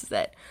romanticizes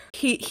it.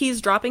 He's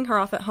dropping her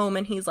off at home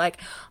and he's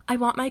like, I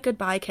want my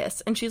goodbye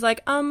kiss. And she's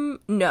like,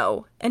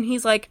 no. And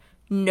he's like,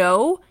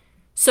 no?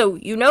 So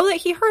you know that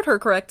he heard her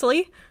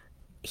correctly.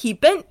 He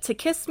bent to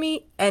kiss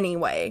me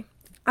anyway.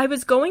 I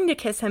was going to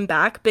kiss him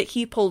back, but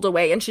he pulled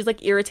away, and she's,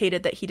 like,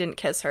 irritated that he didn't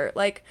kiss her.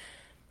 Like,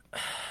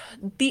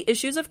 the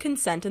issues of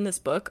consent in this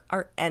book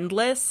are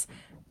endless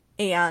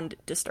and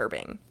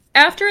disturbing.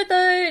 After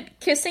the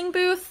kissing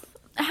booth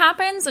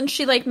happens, and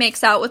she, like,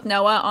 makes out with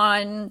Noah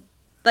on,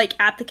 like,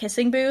 at the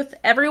kissing booth,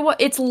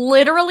 it's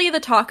literally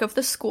the talk of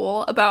the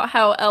school about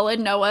how Elle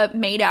and Noah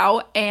made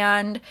out,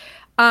 and,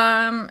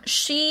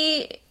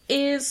 she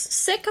is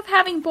sick of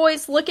having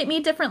boys look at me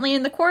differently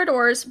in the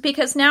corridors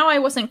because now I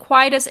wasn't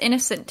quite as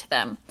innocent to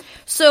them.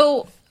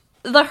 So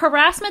the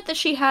harassment that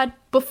she had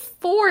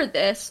before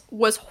this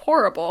was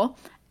horrible,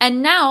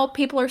 and now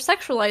people are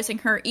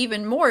sexualizing her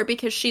even more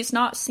because she's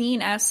not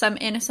seen as some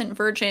innocent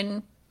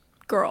virgin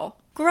girl.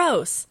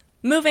 Gross.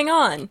 Moving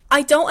on.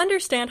 I don't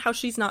understand how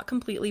she's not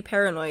completely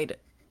paranoid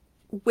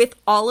with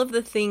all of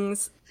the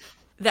things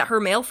that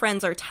her male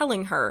friends are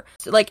telling her.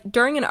 So, like,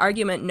 during an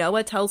argument,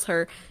 Noah tells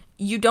her,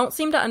 you don't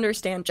seem to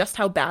understand just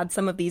how bad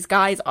some of these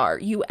guys are.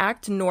 You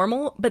act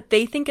normal, but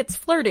they think it's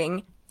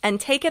flirting and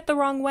take it the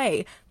wrong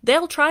way.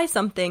 They'll try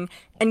something,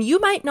 and you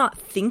might not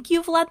think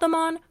you've led them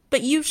on,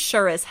 but you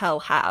sure as hell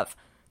have.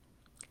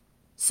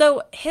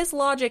 So his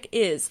logic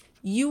is,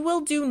 you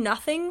will do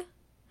nothing,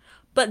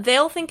 but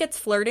they'll think it's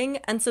flirting,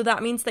 and so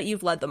that means that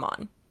you've led them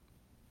on.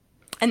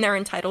 And they're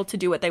entitled to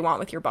do what they want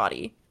with your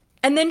body.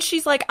 And then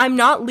she's like, I'm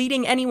not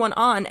leading anyone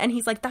on. And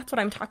he's like, that's what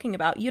I'm talking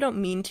about. You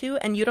don't mean to,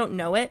 and you don't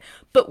know it.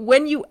 But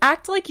when you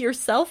act like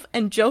yourself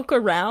and joke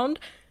around,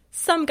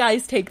 some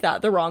guys take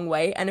that the wrong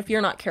way. And if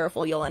you're not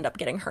careful, you'll end up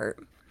getting hurt.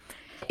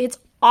 It's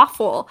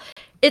awful.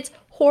 It's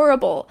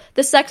horrible.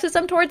 The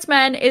sexism towards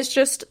men is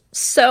just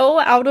so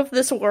out of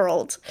this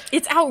world.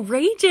 It's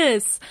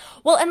outrageous.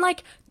 Well, and,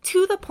 like,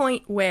 to the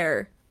point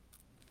where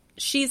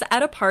she's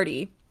at a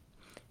party.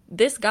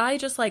 this guy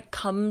just, like,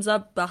 comes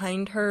up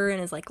behind her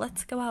and is like,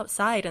 let's go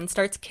outside, and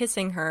starts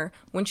kissing her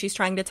when she's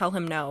trying to tell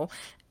him no.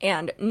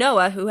 And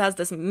Noah, who has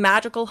this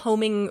magical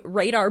homing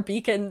radar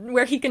beacon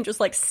where he can just,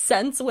 like,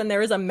 sense when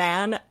there is a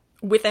man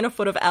within a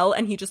foot of Elle,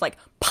 and he just, like,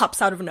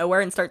 pops out of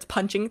nowhere and starts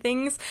punching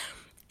things.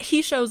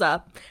 He shows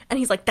up, and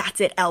he's like,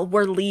 that's it, Elle,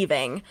 we're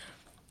leaving.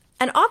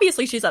 And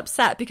obviously she's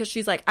upset because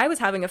she's like, I was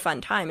having a fun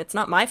time. It's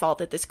not my fault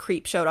that this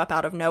creep showed up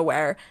out of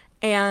nowhere.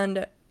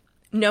 And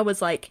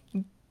Noah's like,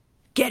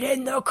 get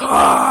in the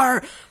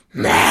car!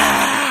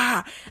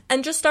 Nah!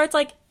 And just starts,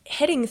 like,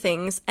 hitting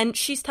things. And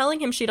she's telling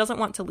him she doesn't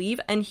want to leave.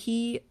 And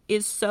he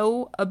is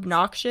so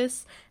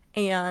obnoxious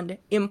and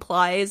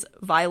implies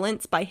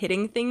violence by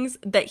hitting things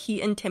that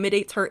he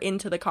intimidates her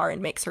into the car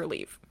and makes her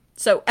leave.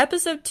 So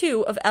episode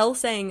 2 of Elle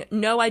saying,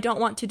 no, I don't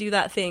want to do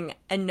that thing,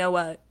 and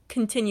Noah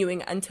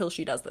continuing until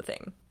she does the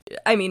thing.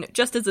 I mean,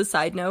 just as a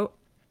side note,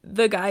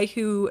 the guy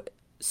who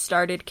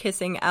started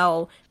kissing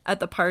Elle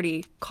at the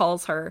party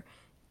calls her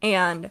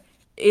and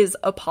is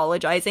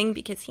apologizing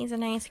because he's a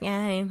nice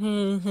guy.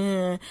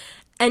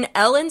 And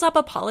Elle ends up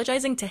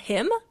apologizing to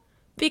him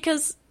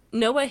because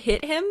Noah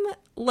hit him.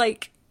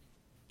 Like,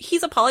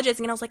 he's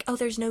apologizing, and I was like, oh,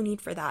 there's no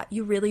need for that.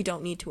 You really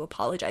don't need to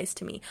apologize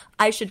to me.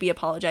 I should be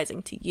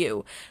apologizing to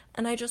you.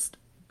 And I just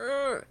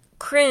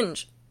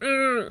cringe.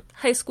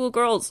 High school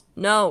girls,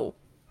 no.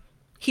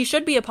 He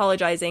should be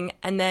apologizing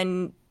and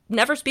then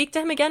never speak to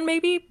him again,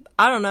 maybe?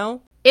 I don't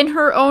know. In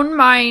her own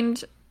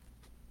mind,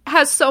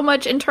 has so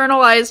much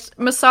internalized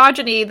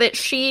misogyny that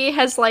she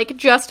has, like,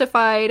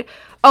 justified,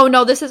 oh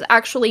no, this is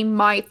actually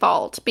my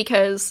fault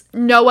because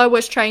Noah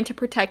was trying to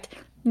protect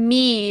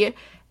me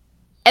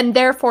and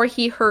therefore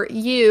he hurt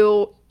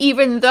you,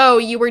 even though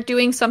you were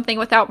doing something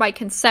without my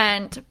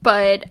consent,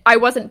 but I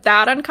wasn't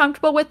that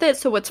uncomfortable with it,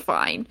 so it's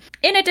fine.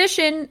 In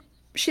addition,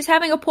 she's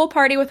having a pool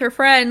party with her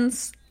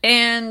friends,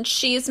 and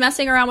she's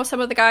messing around with some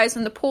of the guys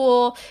in the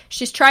pool.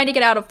 She's trying to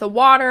get out of the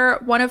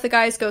water. One of the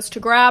guys goes to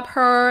grab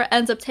her,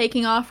 ends up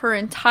taking off her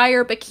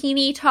entire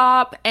bikini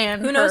top,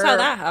 and who knows how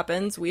that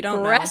happens? We don't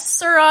know.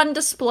 Breasts are on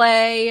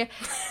display,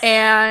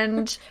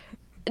 and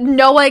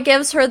Noah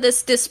gives her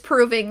this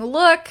disapproving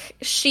look.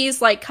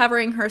 She's, like,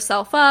 covering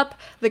herself up.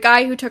 The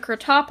guy who took her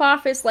top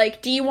off is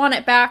like, do you want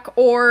it back?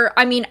 Or,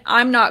 I mean,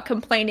 I'm not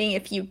complaining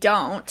if you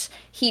don't.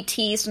 He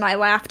teased, and I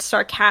laughed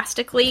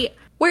sarcastically.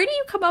 Where do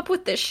you come up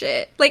with this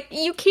shit? Like,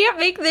 you can't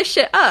make this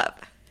shit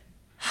up.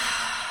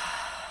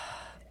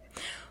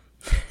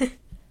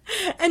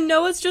 And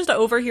Noah's just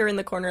over here in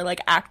the corner, like,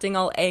 acting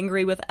all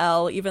angry with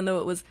Elle, even though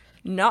it was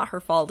not her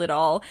fault at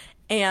all.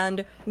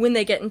 And when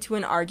they get into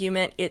an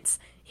argument, it's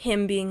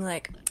him being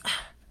like,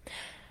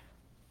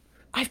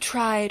 I've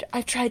tried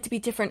to be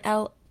different,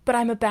 Elle, but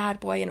I'm a bad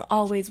boy and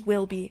always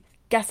will be.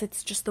 Guess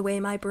it's just the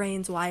way my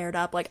brain's wired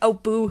up. Like, oh,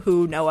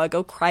 boo-hoo, Noah,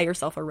 go cry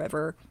yourself a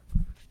river.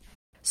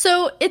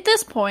 So, at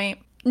this point,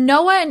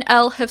 Noah and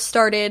Elle have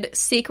started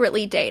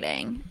secretly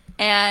dating.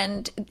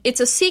 And it's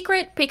a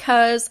secret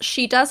because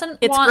she doesn't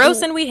It's want...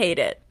 gross and we hate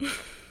it.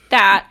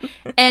 That.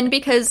 And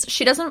because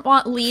she doesn't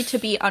want Lee to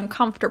be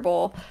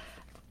uncomfortable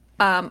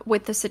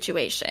with the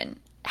situation.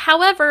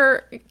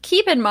 However,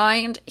 keep in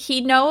mind,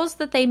 he knows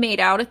that they made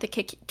out at the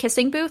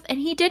kissing booth, and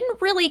he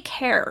didn't really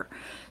care.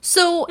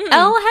 So,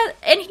 Elle had...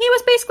 And he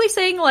was basically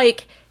saying,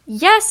 like,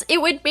 yes,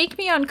 it would make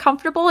me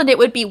uncomfortable, and it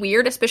would be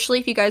weird, especially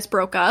if you guys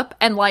broke up,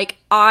 and, like,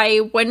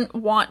 I wouldn't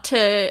want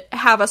to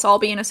have us all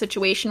be in a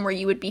situation where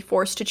you would be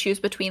forced to choose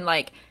between,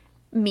 like,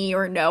 me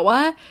or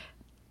Noah.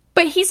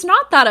 But he's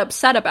not that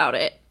upset about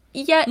it.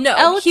 Yet,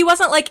 no, he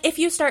wasn't like, if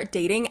you start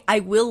dating,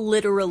 I will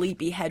literally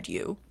behead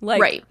you.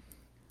 Like, right.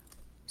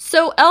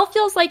 So Elle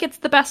feels like it's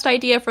the best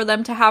idea for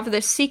them to have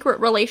this secret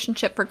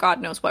relationship for God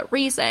knows what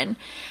reason.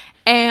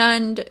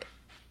 And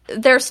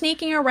they're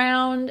sneaking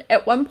around.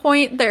 At one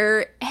point,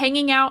 they're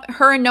hanging out.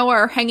 Her and Noah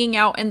are hanging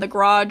out in the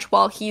garage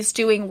while he's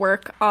doing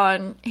work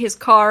on his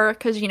car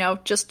because, you know,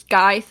 just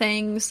guy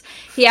things.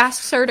 He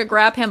asks her to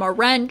grab him a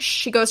wrench.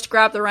 She goes to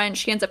grab the wrench.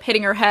 She ends up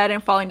hitting her head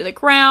and falling to the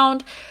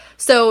ground.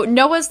 So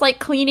Noah's, like,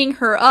 cleaning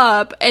her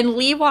up, and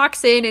Lee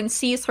walks in and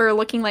sees her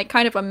looking like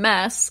kind of a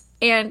mess.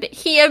 And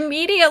he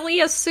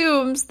immediately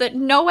assumes that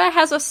Noah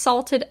has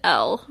assaulted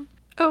Elle.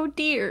 Oh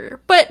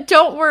dear. But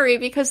don't worry,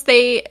 because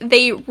they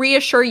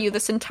reassure you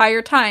this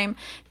entire time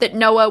that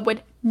Noah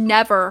would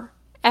never,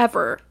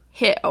 ever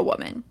hit a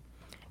woman.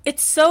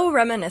 It's so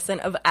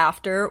reminiscent of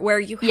After, where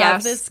you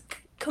have this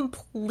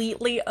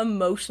completely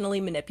emotionally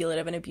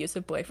manipulative and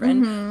abusive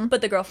boyfriend, but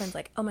the girlfriend's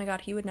like, oh my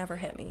god, he would never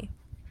hit me.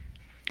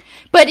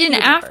 But in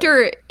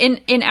After,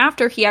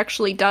 he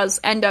actually does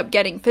end up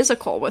getting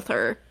physical with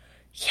her.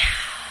 Yeah.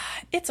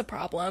 It's a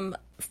problem.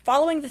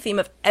 Following the theme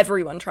of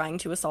everyone trying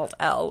to assault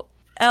Elle,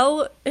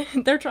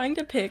 they're trying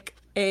to pick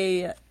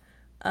a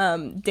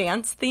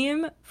dance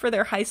theme for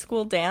their high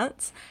school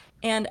dance,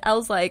 and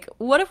Elle's like,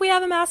 what if we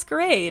have a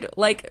masquerade?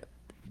 Like,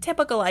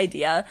 typical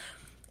idea.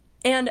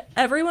 And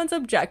everyone's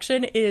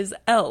objection is,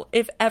 Elle,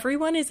 if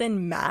everyone is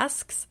in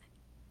masks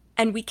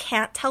and we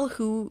can't tell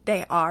who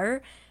they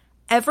are,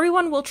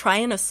 everyone will try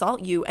and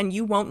assault you and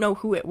you won't know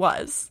who it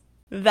was.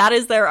 That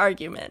is their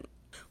argument.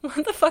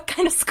 what the fuck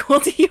kind of school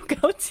do you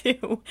go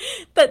to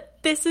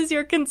that this is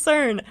your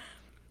concern?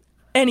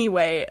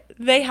 Anyway,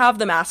 they have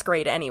the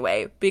masquerade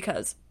anyway,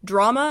 because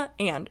drama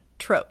and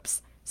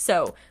tropes.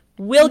 So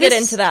we'll get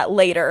into that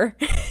later.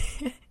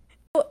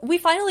 We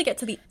finally get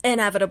to the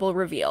inevitable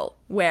reveal,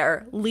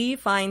 where Lee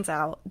finds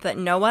out that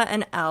Noah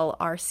and Elle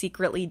are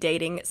secretly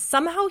dating.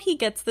 Somehow he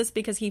gets this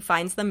because he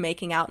finds them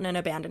making out in an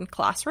abandoned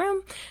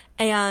classroom,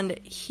 and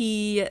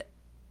he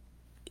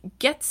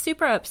gets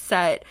super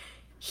upset.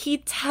 He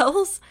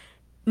tells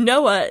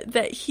Noah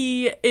that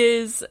he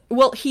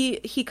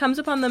comes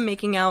upon them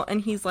making out,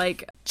 and he's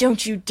like,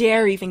 "Don't you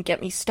dare even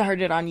get me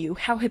started on you.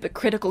 How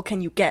hypocritical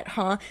can you get,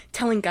 huh?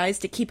 Telling guys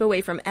to keep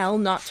away from Elle,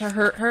 not to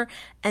hurt her,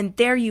 and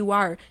there you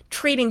are,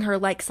 treating her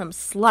like some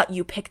slut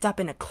you picked up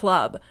in a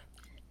club.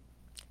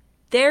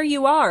 There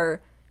you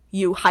are,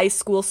 you high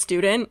school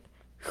student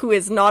who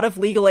is not of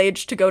legal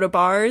age to go to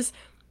bars,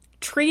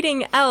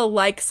 treating Elle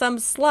like some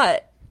slut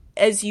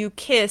as you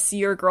kiss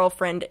your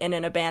girlfriend in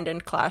an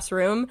abandoned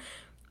classroom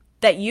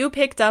that you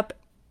picked up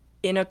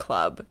in a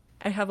club."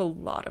 I have a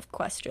lot of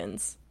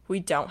questions. We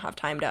don't have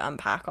time to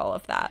unpack all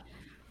of that.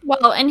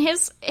 Well, and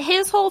his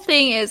whole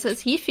thing is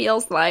he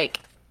feels like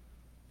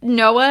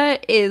Noah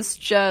is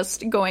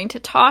just going to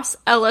toss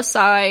Elle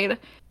aside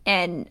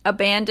and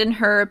abandon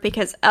her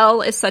because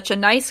Elle is such a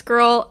nice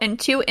girl and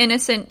too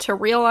innocent to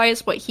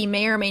realize what he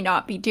may or may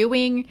not be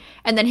doing.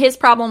 And then his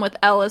problem with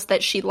Elle is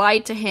that she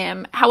lied to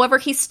him. However,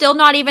 he's still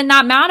not even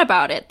that mad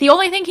about it. The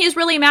only thing he's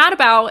really mad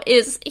about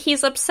is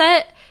he's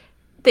upset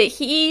that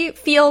he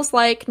feels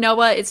like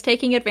Noah is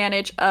taking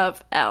advantage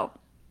of Elle.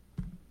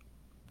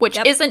 Which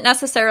isn't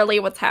necessarily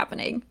what's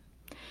happening.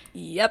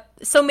 Yep.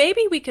 So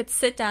maybe we could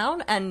sit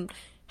down and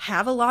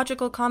have a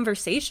logical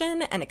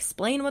conversation and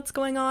explain what's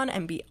going on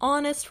and be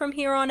honest from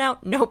here on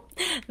out. Nope.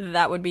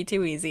 That would be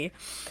too easy.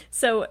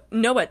 So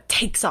Noah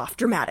takes off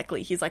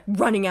dramatically. He's like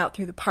running out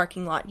through the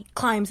parking lot, and he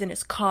climbs in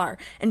his car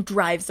and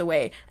drives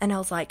away. And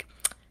Elle's like,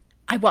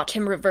 I watch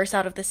him reverse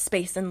out of this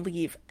space and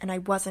leave, and I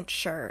wasn't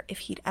sure if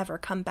he'd ever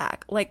come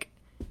back. Like,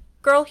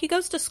 girl, he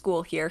goes to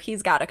school here.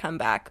 He's got to come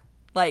back.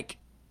 Like,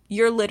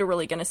 you're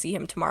literally going to see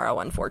him tomorrow,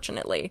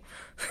 unfortunately.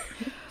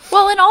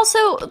 Well, and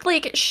also,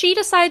 like, she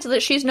decides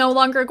that she's no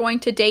longer going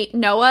to date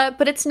Noah,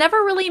 but it's never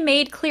really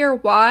made clear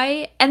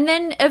why. And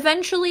then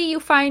eventually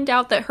you find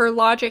out that her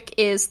logic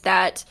is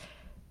that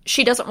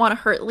she doesn't want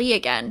to hurt Lee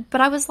again.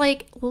 But I was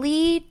like,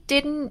 Lee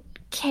didn't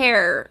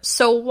care.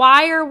 So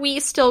why are we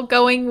still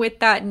going with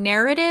that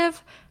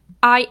narrative?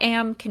 I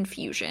am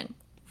confusion.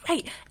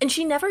 Right. And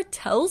she never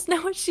tells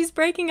Noah she's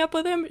breaking up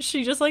with him.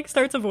 She just, like,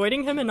 starts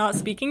avoiding him and not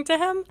speaking to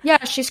him.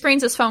 Yeah, she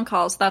screens his phone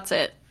calls. That's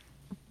it.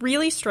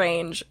 Really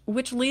strange,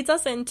 which leads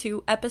us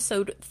into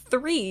episode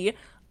 3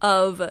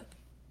 of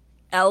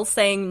Elle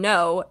saying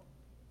no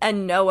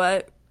and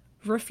Noah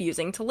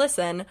refusing to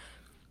listen.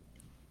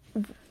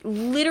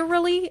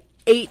 Literally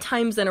 8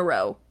 times in a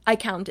row, I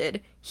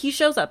counted. He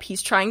shows up,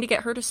 he's trying to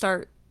get her to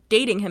start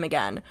dating him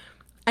again,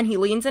 and he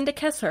leans in to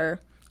kiss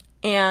her,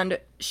 and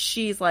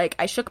she's like,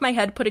 I shook my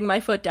head, putting my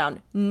foot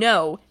down.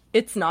 No,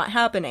 it's not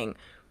happening.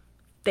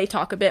 They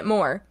talk a bit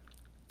more.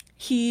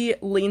 He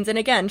leans in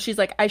again. She's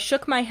like, I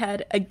shook my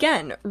head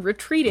again,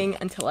 retreating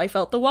until I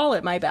felt the wall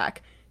at my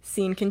back.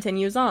 Scene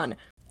continues on.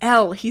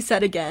 Elle, he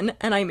said again,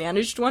 and I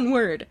managed one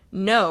word.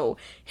 No.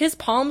 His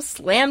palm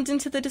slammed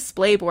into the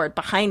display board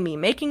behind me,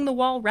 making the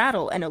wall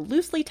rattle, and a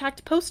loosely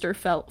tacked poster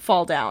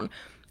fall down.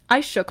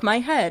 I shook my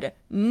head.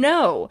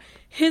 No.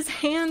 His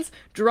hands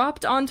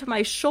dropped onto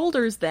my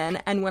shoulders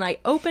then, and when I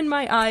opened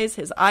my eyes,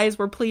 his eyes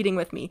were pleading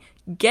with me.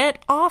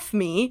 Get off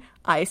me,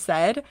 I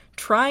said,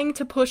 trying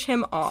to push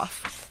him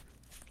off.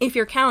 If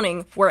you're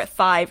counting, we're at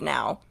 5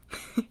 now.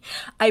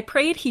 I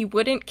prayed he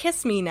wouldn't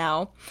kiss me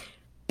now,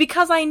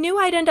 because I knew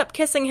I'd end up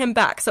kissing him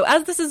back. So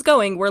as this is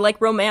going, we're like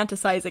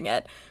romanticizing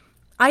it.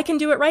 I can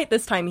do it right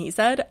this time, he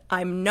said.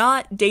 I'm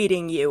not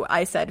dating you,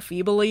 I said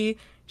feebly.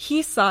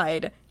 He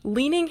sighed,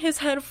 leaning his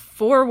head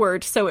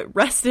forward so it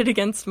rested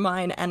against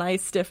mine, and I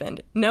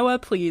stiffened. Noah,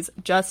 please,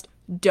 just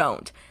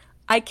don't.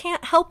 I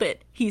can't help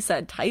it, he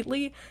said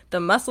tightly, the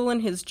muscle in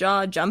his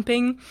jaw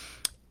jumping.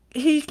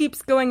 He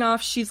keeps going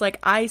off. She's like,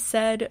 I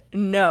said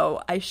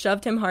no. I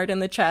shoved him hard in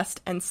the chest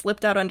and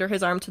slipped out under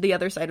his arm to the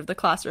other side of the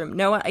classroom.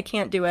 Noah, I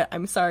can't do it.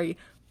 I'm sorry,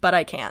 but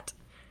I can't.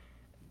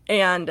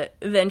 And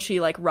then she,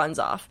 like, runs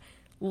off.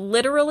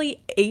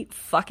 Literally 8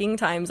 fucking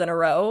times in a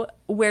row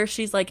where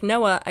she's like,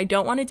 Noah, I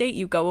don't want to date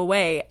you. Go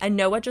away. And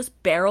Noah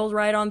just barrels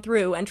right on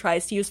through and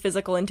tries to use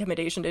physical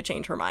intimidation to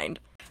change her mind.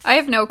 I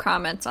have no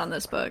comments on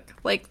this book.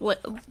 Like,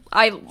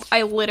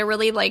 I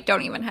literally, like,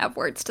 don't even have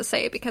words to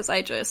say because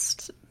it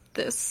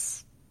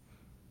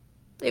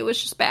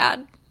was just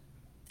bad.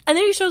 And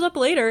then he shows up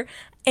later,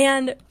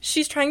 and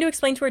she's trying to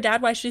explain to her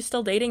dad why she's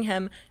still dating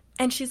him,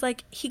 and she's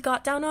like, he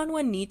got down on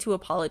one knee to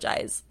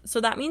apologize, so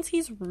that means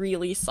he's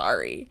really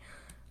sorry.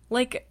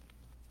 Like,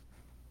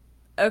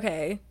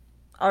 okay,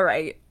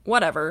 alright,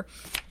 whatever.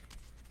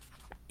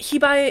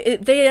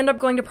 They end up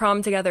going to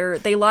prom together,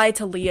 they lie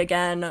to Lee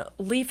again,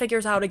 Lee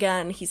figures out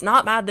again, he's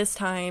not mad this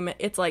time,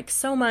 it's like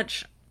so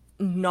much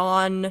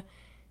non-ending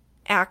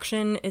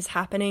action is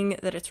happening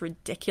that it's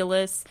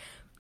ridiculous.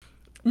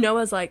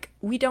 Noah's like,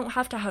 we don't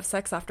have to have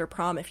sex after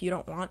prom if you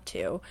don't want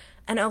to.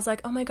 And I was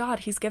like, oh my god,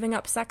 he's giving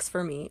up sex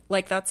for me.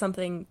 Like, that's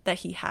something that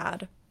he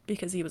had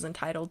because he was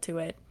entitled to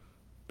it,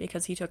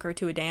 because he took her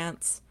to a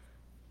dance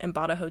and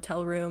bought a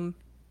hotel room.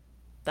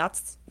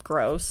 That's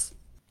gross.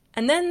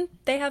 And then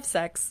they have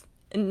sex,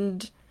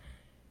 and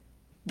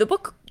the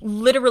book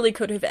literally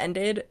could have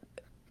ended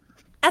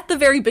at the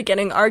very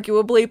beginning,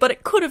 arguably, but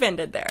it could have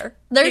ended there.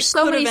 There's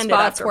so many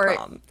spots where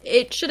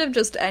it should have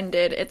just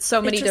ended. It's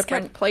so many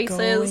different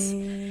places.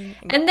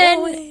 And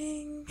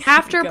then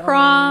after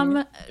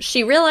prom,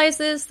 she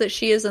realizes that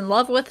she is in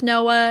love with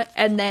Noah.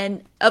 And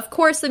then, of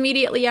course,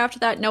 immediately after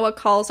that, Noah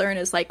calls her and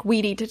is like,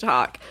 we need to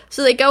talk.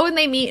 So they go and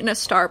they meet in a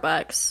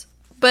Starbucks.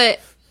 But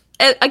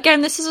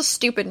again, this is a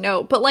stupid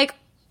note, but like,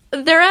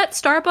 they're at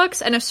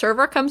Starbucks and a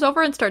server comes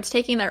over and starts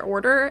taking their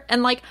order.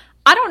 And like,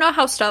 I don't know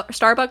how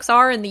Starbucks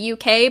are in the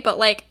UK, but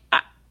like,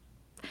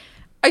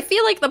 I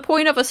feel like the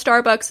point of a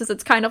Starbucks is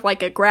it's kind of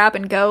like a grab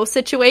and go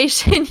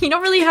situation. You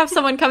don't really have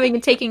someone coming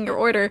and taking your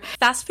order.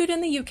 Fast food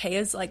in the UK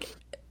is like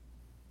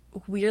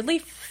weirdly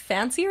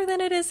fancier than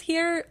it is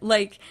here.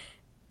 Like,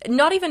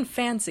 not even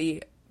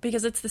fancy,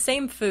 because it's the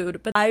same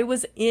food, but I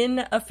was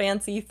in a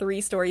fancy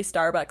 3-story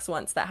Starbucks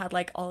once that had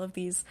like all of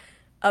these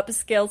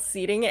upscale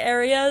seating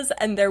areas,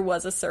 and there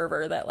was a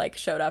server that like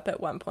showed up at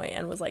one point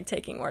and was like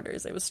taking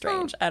orders. It was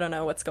strange. I don't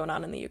know what's going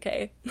on in the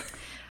UK.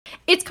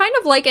 It's kind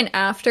of like an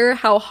after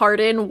how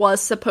Hardin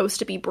was supposed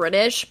to be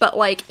British, but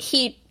like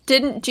he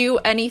didn't do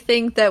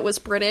anything that was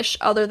British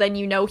other than,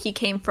 you know, he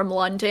came from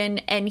London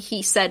and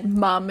he said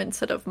mum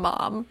instead of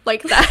mom.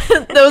 Like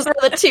that. Those are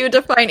the two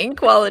defining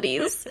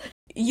qualities.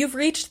 You've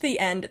reached the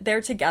end.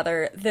 They're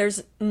together.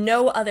 There's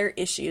no other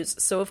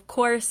issues. So of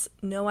course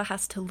Noah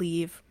has to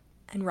leave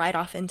and ride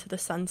off into the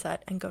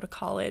sunset and go to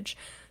college.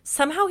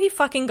 Somehow he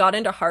fucking got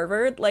into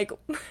Harvard. Like,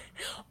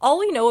 all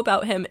we know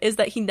about him is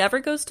that he never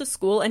goes to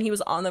school and he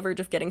was on the verge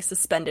of getting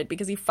suspended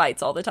because he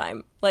fights all the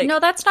time. Like, no,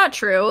 that's not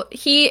true.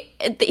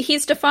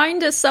 He's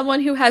defined as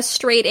someone who has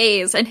straight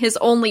A's, and his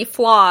only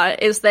flaw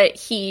is that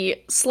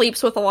he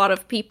sleeps with a lot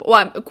of people,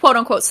 well, quote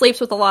unquote,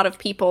 sleeps with a lot of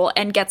people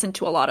and gets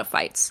into a lot of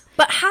fights.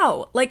 But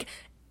how? Like,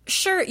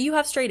 sure, you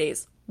have straight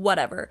A's.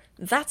 Whatever.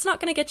 That's not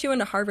going to get you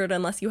into Harvard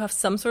unless you have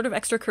some sort of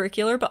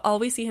extracurricular, but all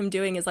we see him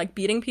doing is, like,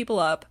 beating people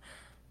up,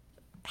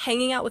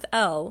 hanging out with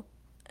Elle,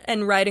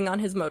 and riding on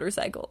his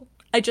motorcycle.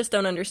 I just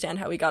don't understand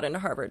how he got into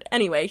Harvard.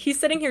 Anyway, he's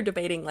sitting here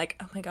debating, like,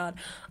 oh my god,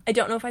 I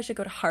don't know if I should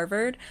go to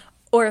Harvard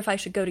or if I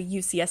should go to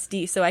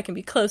UCSD so I can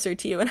be closer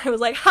to you. And I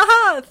was like,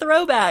 haha,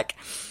 throwback.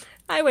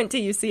 I went to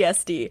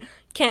UCSD.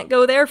 Can't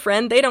go there,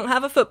 friend. They don't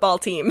have a football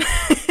team.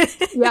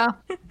 Yeah.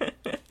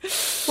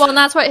 Well, and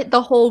that's what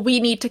the whole we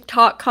need to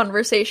talk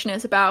conversation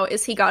is about,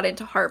 is he got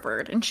into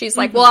Harvard. And she's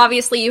like, well,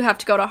 obviously you have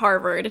to go to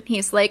Harvard. And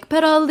he's like,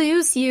 but I'll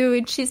lose you.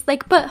 And she's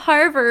like, but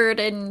Harvard.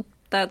 And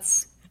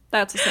that's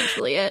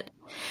essentially it.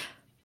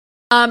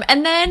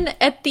 And then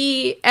at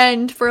the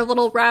end, for a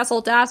little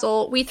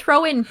razzle-dazzle, we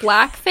throw in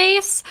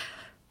blackface.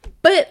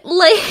 But,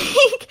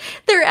 like,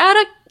 they're at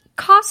a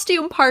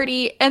costume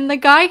party, and the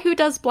guy who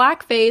does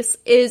blackface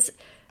is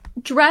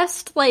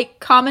dressed like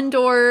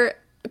Commodore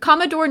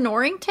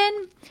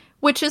Norrington,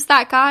 which is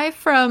that guy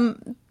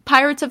from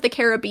Pirates of the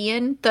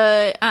Caribbean,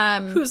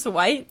 who's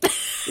white.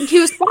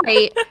 Who's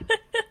white.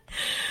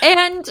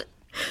 And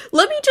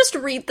let me just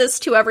read this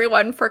to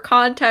everyone for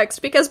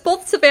context, because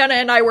both Savannah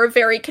and I were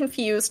very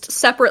confused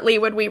separately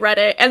when we read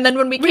it, and then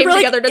when we came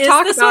together to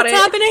talk about it.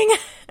 Happening?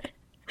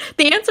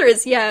 The answer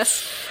is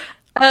yes.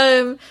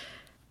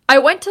 I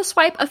went to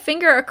swipe a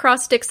finger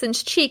across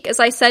Dixon's cheek as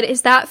I said,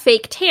 is that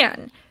fake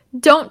tan?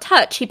 Don't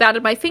touch, he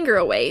batted my finger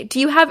away. Do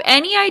you have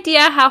any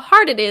idea how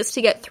hard it is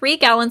to get 3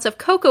 gallons of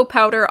cocoa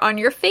powder on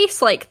your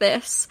face like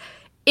this?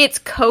 It's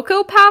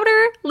cocoa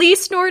powder? Lee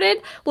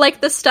snorted.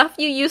 Like the stuff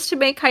you used to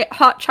make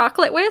hot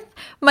chocolate with?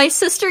 My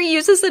sister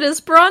uses it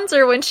as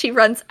bronzer when she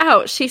runs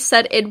out. She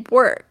said it'd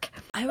work.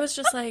 I was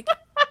just like,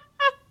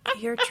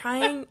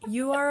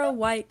 you are a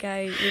white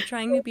guy. You're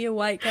trying to be a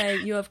white guy.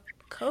 You have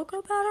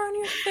cocoa powder on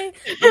your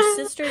face? Your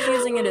sister's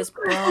using it as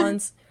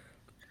bronze.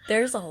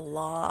 There's a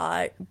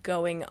lot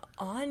going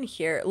on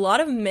here. A lot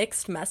of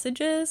mixed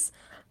messages.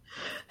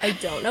 I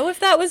don't know if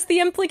that was the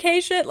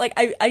implication. Like,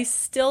 I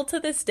still to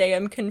this day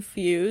am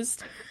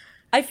confused.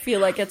 I feel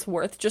like it's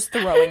worth just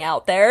throwing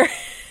out there.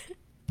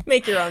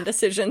 Make your own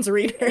decisions,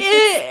 readers.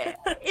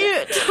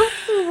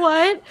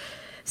 What?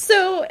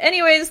 So,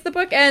 anyways, the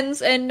book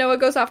ends and Noah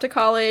goes off to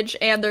college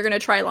and they're going to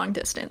try long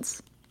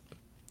distance.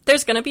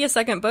 There's going to be a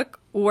second book.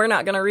 We're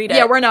not going to read it.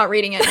 Yeah, we're not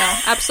reading it now.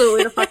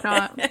 Absolutely the fuck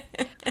not.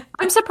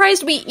 I'm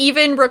surprised we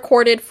even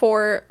recorded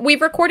for...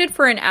 We've recorded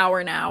for an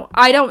hour now.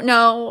 I don't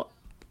know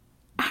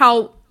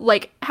how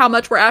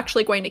much we're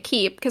actually going to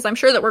keep, because I'm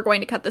sure that we're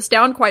going to cut this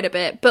down quite a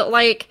bit, but,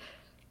 like,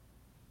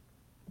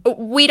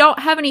 we don't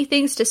have any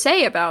things to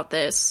say about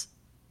this,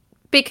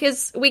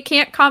 because we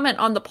can't comment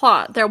on the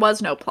plot. There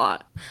was no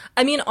plot.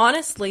 I mean,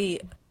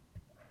 honestly,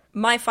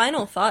 my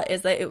final thought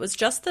is that it was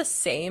just the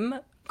same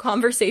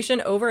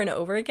conversation over and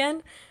over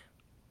again.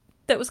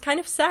 that was kind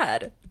of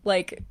sad.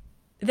 Like,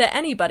 that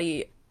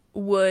anybody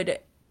would,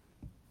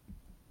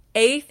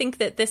 A, think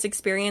that this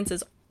experience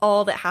is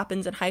all that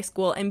happens in high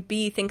school, and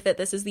B, think that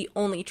this is the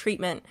only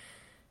treatment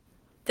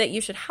that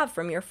you should have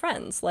from your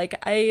friends. Like,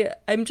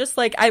 I'm just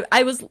like,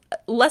 I was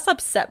less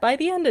upset by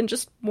the end and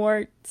just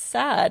more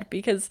sad,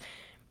 because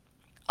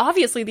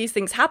obviously these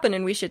things happen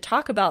and we should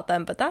talk about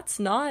them, but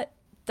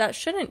that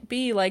shouldn't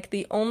be like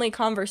the only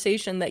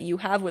conversation that you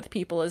have with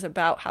people is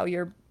about how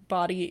your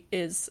body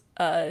is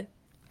a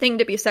thing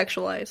to be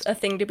sexualized. A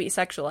thing to be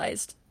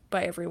sexualized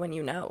by everyone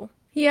you know.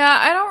 Yeah,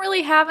 I don't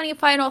really have any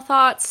final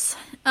thoughts.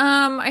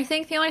 I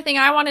think the only thing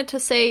I wanted to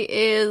say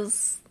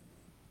is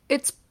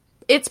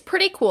it's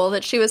pretty cool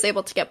that she was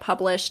able to get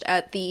published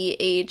at the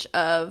age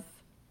of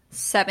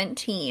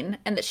 17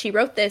 and that she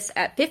wrote this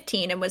at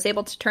 15 and was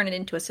able to turn it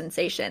into a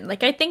sensation.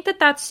 Like, I think that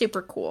that's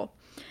super cool.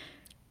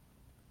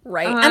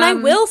 Right. And I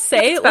will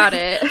say, that's about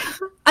it.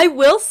 I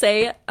will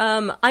say,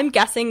 I'm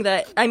guessing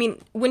that, I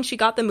mean, when she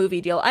got the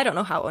movie deal, I don't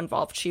know how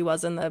involved she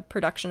was in the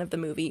production of the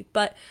movie,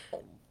 but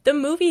the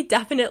movie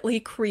definitely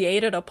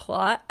created a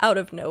plot out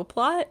of no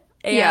plot,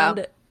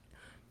 and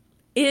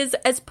is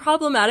as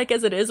problematic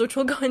as it is, which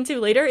we'll go into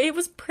later. It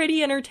was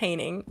pretty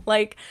entertaining.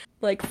 Like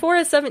for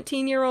a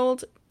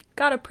 17-year-old,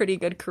 got a pretty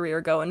good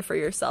career going for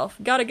yourself.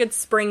 Got a good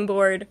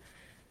springboard.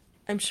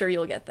 I'm sure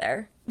you'll get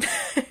there.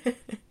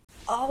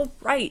 All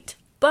right.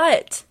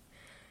 But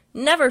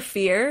never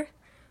fear,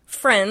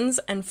 friends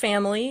and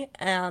family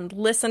and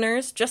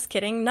listeners. Just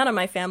kidding. None of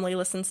my family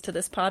listens to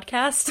this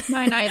podcast.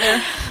 Mine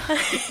either.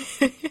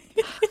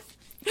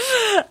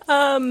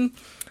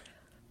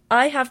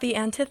 I have the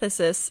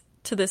antithesis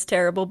to this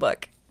terrible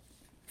book.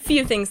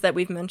 Few things that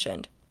we've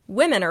mentioned.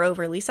 Women are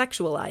overly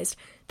sexualized.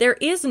 There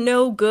is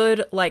no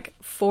good, like,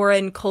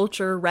 foreign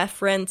culture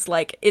reference.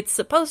 Like, it's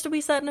supposed to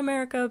be set in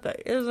America,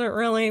 but is it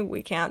really?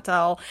 We can't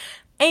tell.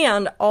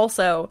 And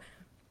also,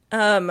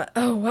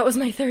 what was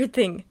my third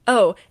thing?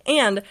 Oh,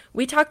 and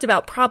we talked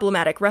about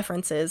problematic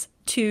references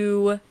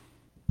to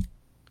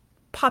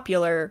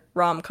popular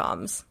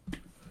rom-coms.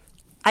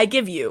 I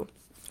give you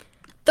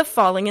The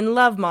Falling in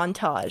Love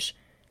Montage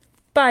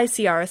by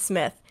Ciara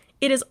Smith.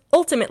 It is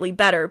ultimately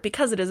better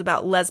because it is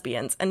about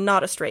lesbians and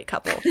not a straight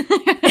couple.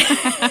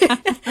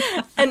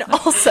 And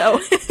also,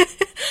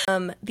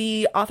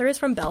 the author is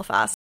from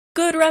Belfast.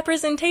 Good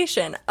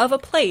representation of a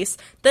place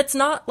that's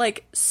not,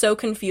 like, so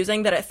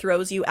confusing that it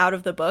throws you out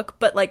of the book,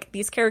 but, like,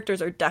 these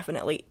characters are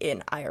definitely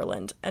in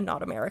Ireland and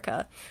not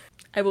America.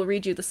 I will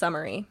read you the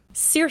summary.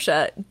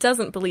 Saoirse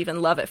doesn't believe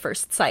in love at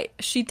first sight.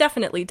 She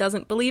definitely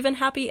doesn't believe in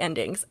happy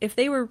endings. If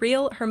they were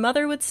real, her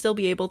mother would still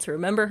be able to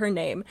remember her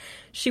name.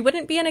 She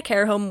wouldn't be in a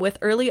care home with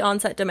early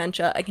onset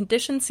dementia, a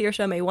condition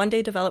Saoirse may one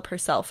day develop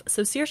herself,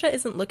 so Saoirse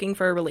isn't looking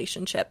for a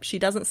relationship. She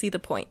doesn't see the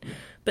point.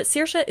 But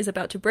Saoirse is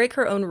about to break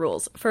her own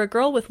rules. For a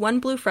girl with one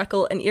blue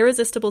freckle, an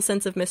irresistible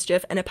sense of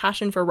mischief, and a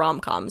passion for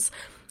rom-coms.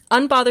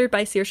 Unbothered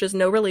by Saoirse's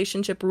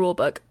no-relationship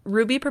rulebook,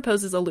 Ruby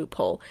proposes a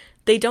loophole.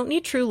 They don't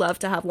need true love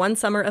to have one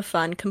summer of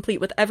fun, complete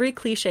with every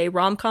cliché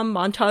rom-com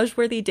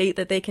montage-worthy date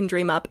that they can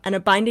dream up, and a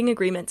binding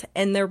agreement to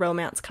end their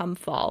romance come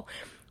fall.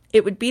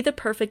 It would be the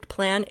perfect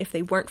plan if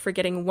they weren't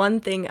forgetting one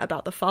thing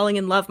about the falling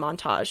in love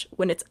montage.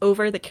 When it's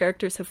over, the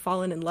characters have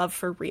fallen in love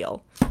for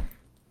real.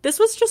 This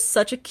was just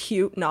such a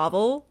cute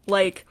novel,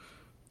 like,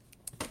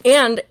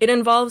 and it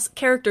involves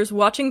characters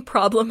watching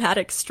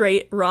problematic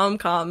straight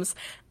rom-coms,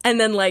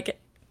 and then, like,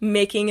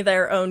 making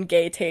their own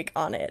gay take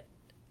on it.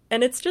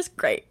 And it's just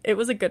great. It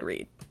was a good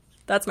read.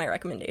 That's my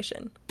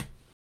recommendation.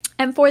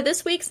 And for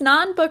this week's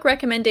non-book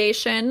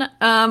recommendation,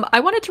 I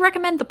wanted to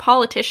recommend The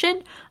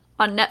Politician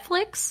on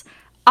Netflix.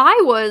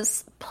 I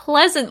was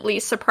pleasantly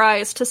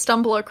surprised to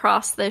stumble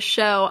across this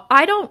show.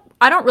 I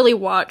don't really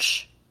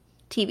watch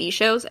TV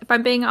shows, if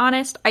I'm being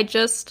honest. I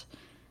just,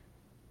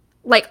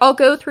 like, I'll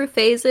go through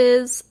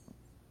phases,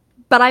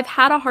 but I've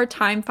had a hard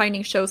time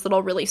finding shows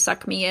that'll really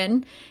suck me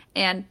in.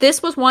 And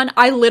this was one,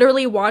 I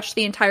literally watched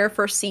the entire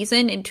first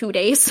season in 2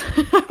 days.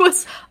 I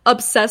was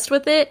obsessed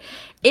with it.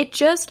 It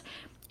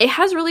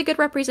has really good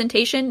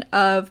representation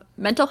of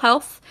mental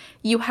health.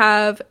 You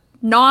have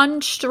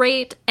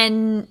non-straight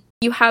and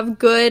you have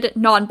good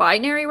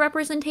non-binary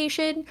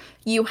representation.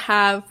 You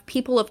have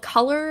people of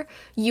color.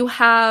 You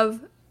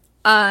have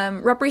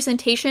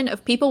representation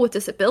of people with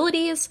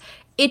disabilities.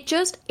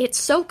 It's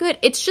so good.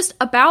 It's just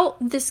about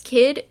this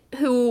kid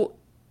who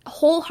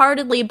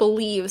wholeheartedly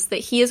believes that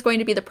he is going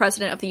to be the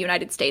president of the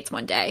United States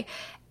one day.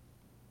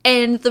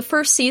 And the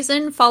first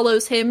season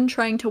follows him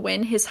trying to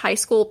win his high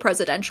school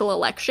presidential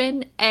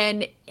election.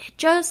 And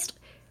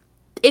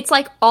it's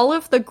like all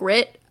of the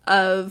grit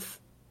of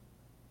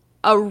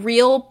a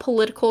real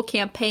political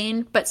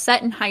campaign, but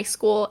set in high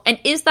school.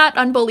 And is that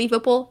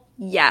unbelievable?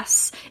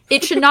 Yes.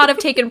 It should not have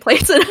taken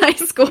place in high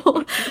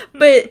school,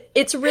 but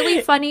it's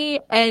really funny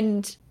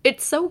and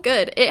it's so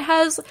good. It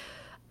has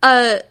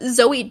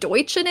Zoe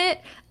Deutsch in it.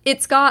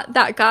 It's got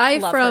that guy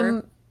Love from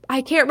her.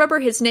 I can't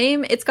remember his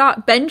name. It's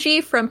got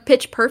Benji from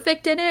Pitch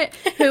Perfect in it,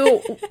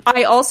 who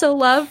I also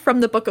love from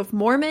the Book of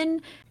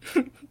Mormon.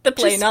 The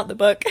play, not the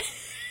book.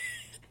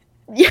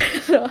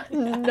 Yeah,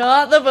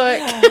 not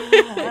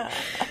the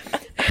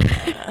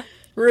book.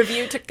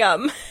 Review to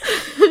come.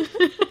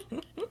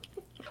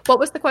 What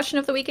was the question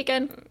of the week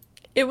again?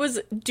 It was,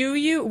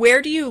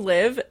 where do you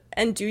live,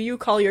 and do you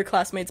call your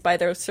classmates by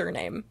their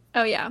surname?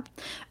 Oh, yeah.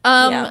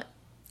 Yeah.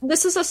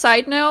 This is a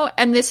side note,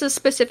 and this is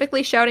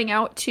specifically shouting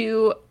out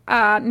to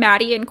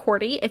Maddie and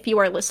Cordy, if you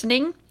are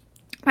listening.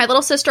 My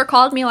little sister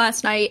called me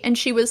last night, and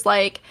she was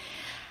like,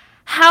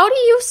 how do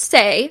you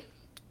say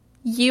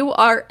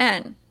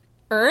U-R-N?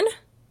 Earn?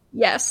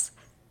 Yes.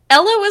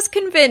 Ella was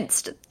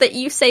convinced that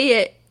you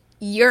say it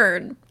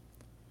yearn.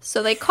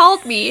 So they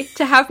called me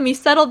to have me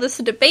settle this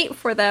debate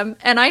for them,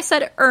 and I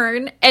said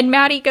earn, and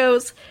Maddie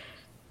goes,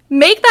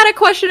 make that a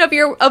question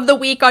of the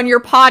week on your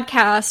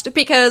podcast,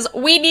 because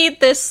we need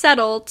this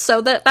settled.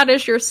 So that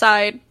is your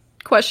side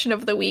question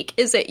of the week.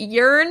 Is it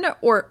yearn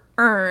or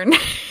earn?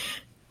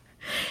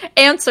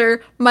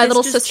 Answer, my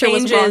little sister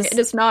was wrong. It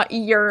is not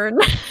yearn.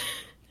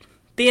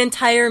 The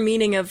entire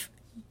meaning of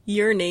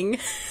yearning.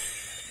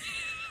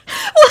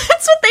 Well,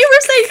 that's what they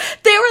were saying.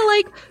 They were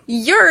like,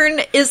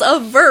 yearn is a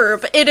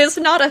verb. It is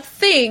not a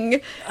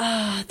thing.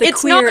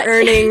 It's queer not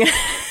earning.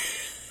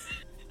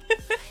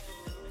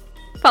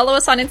 Follow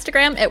us on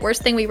Instagram at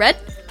Worst Thing We Read.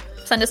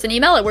 Send us an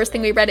email at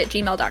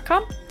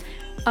worstthingweread@gmail.com.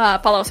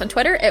 Follow us on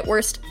Twitter at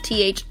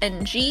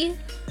worsttHNG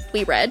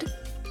we read.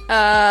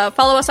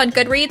 Follow us on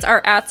Goodreads.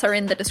 Our ats are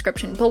in the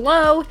description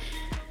below.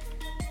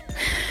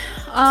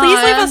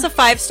 Please leave us a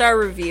 5-star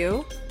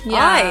review.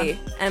 Yeah. I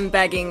am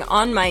begging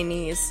on my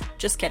knees.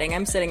 Just kidding.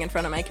 I'm sitting in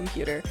front of my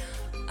computer.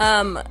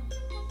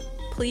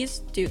 Please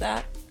do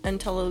that and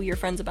tell your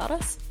friends about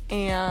us.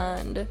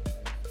 And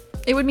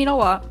it would mean a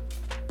lot.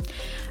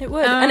 It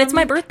would. And it's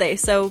my birthday,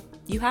 so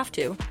you have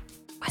to.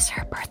 Was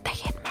her birthday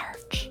in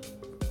March?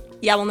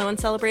 Yeah, well, no one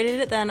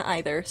celebrated it then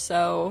either,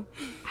 so...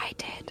 I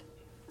did.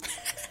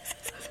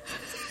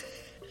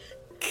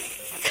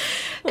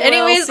 Well,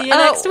 anyways, see you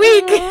next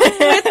week.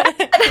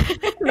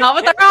 Not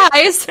with our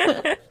eyes.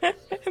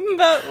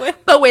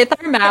 but with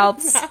our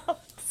mouths.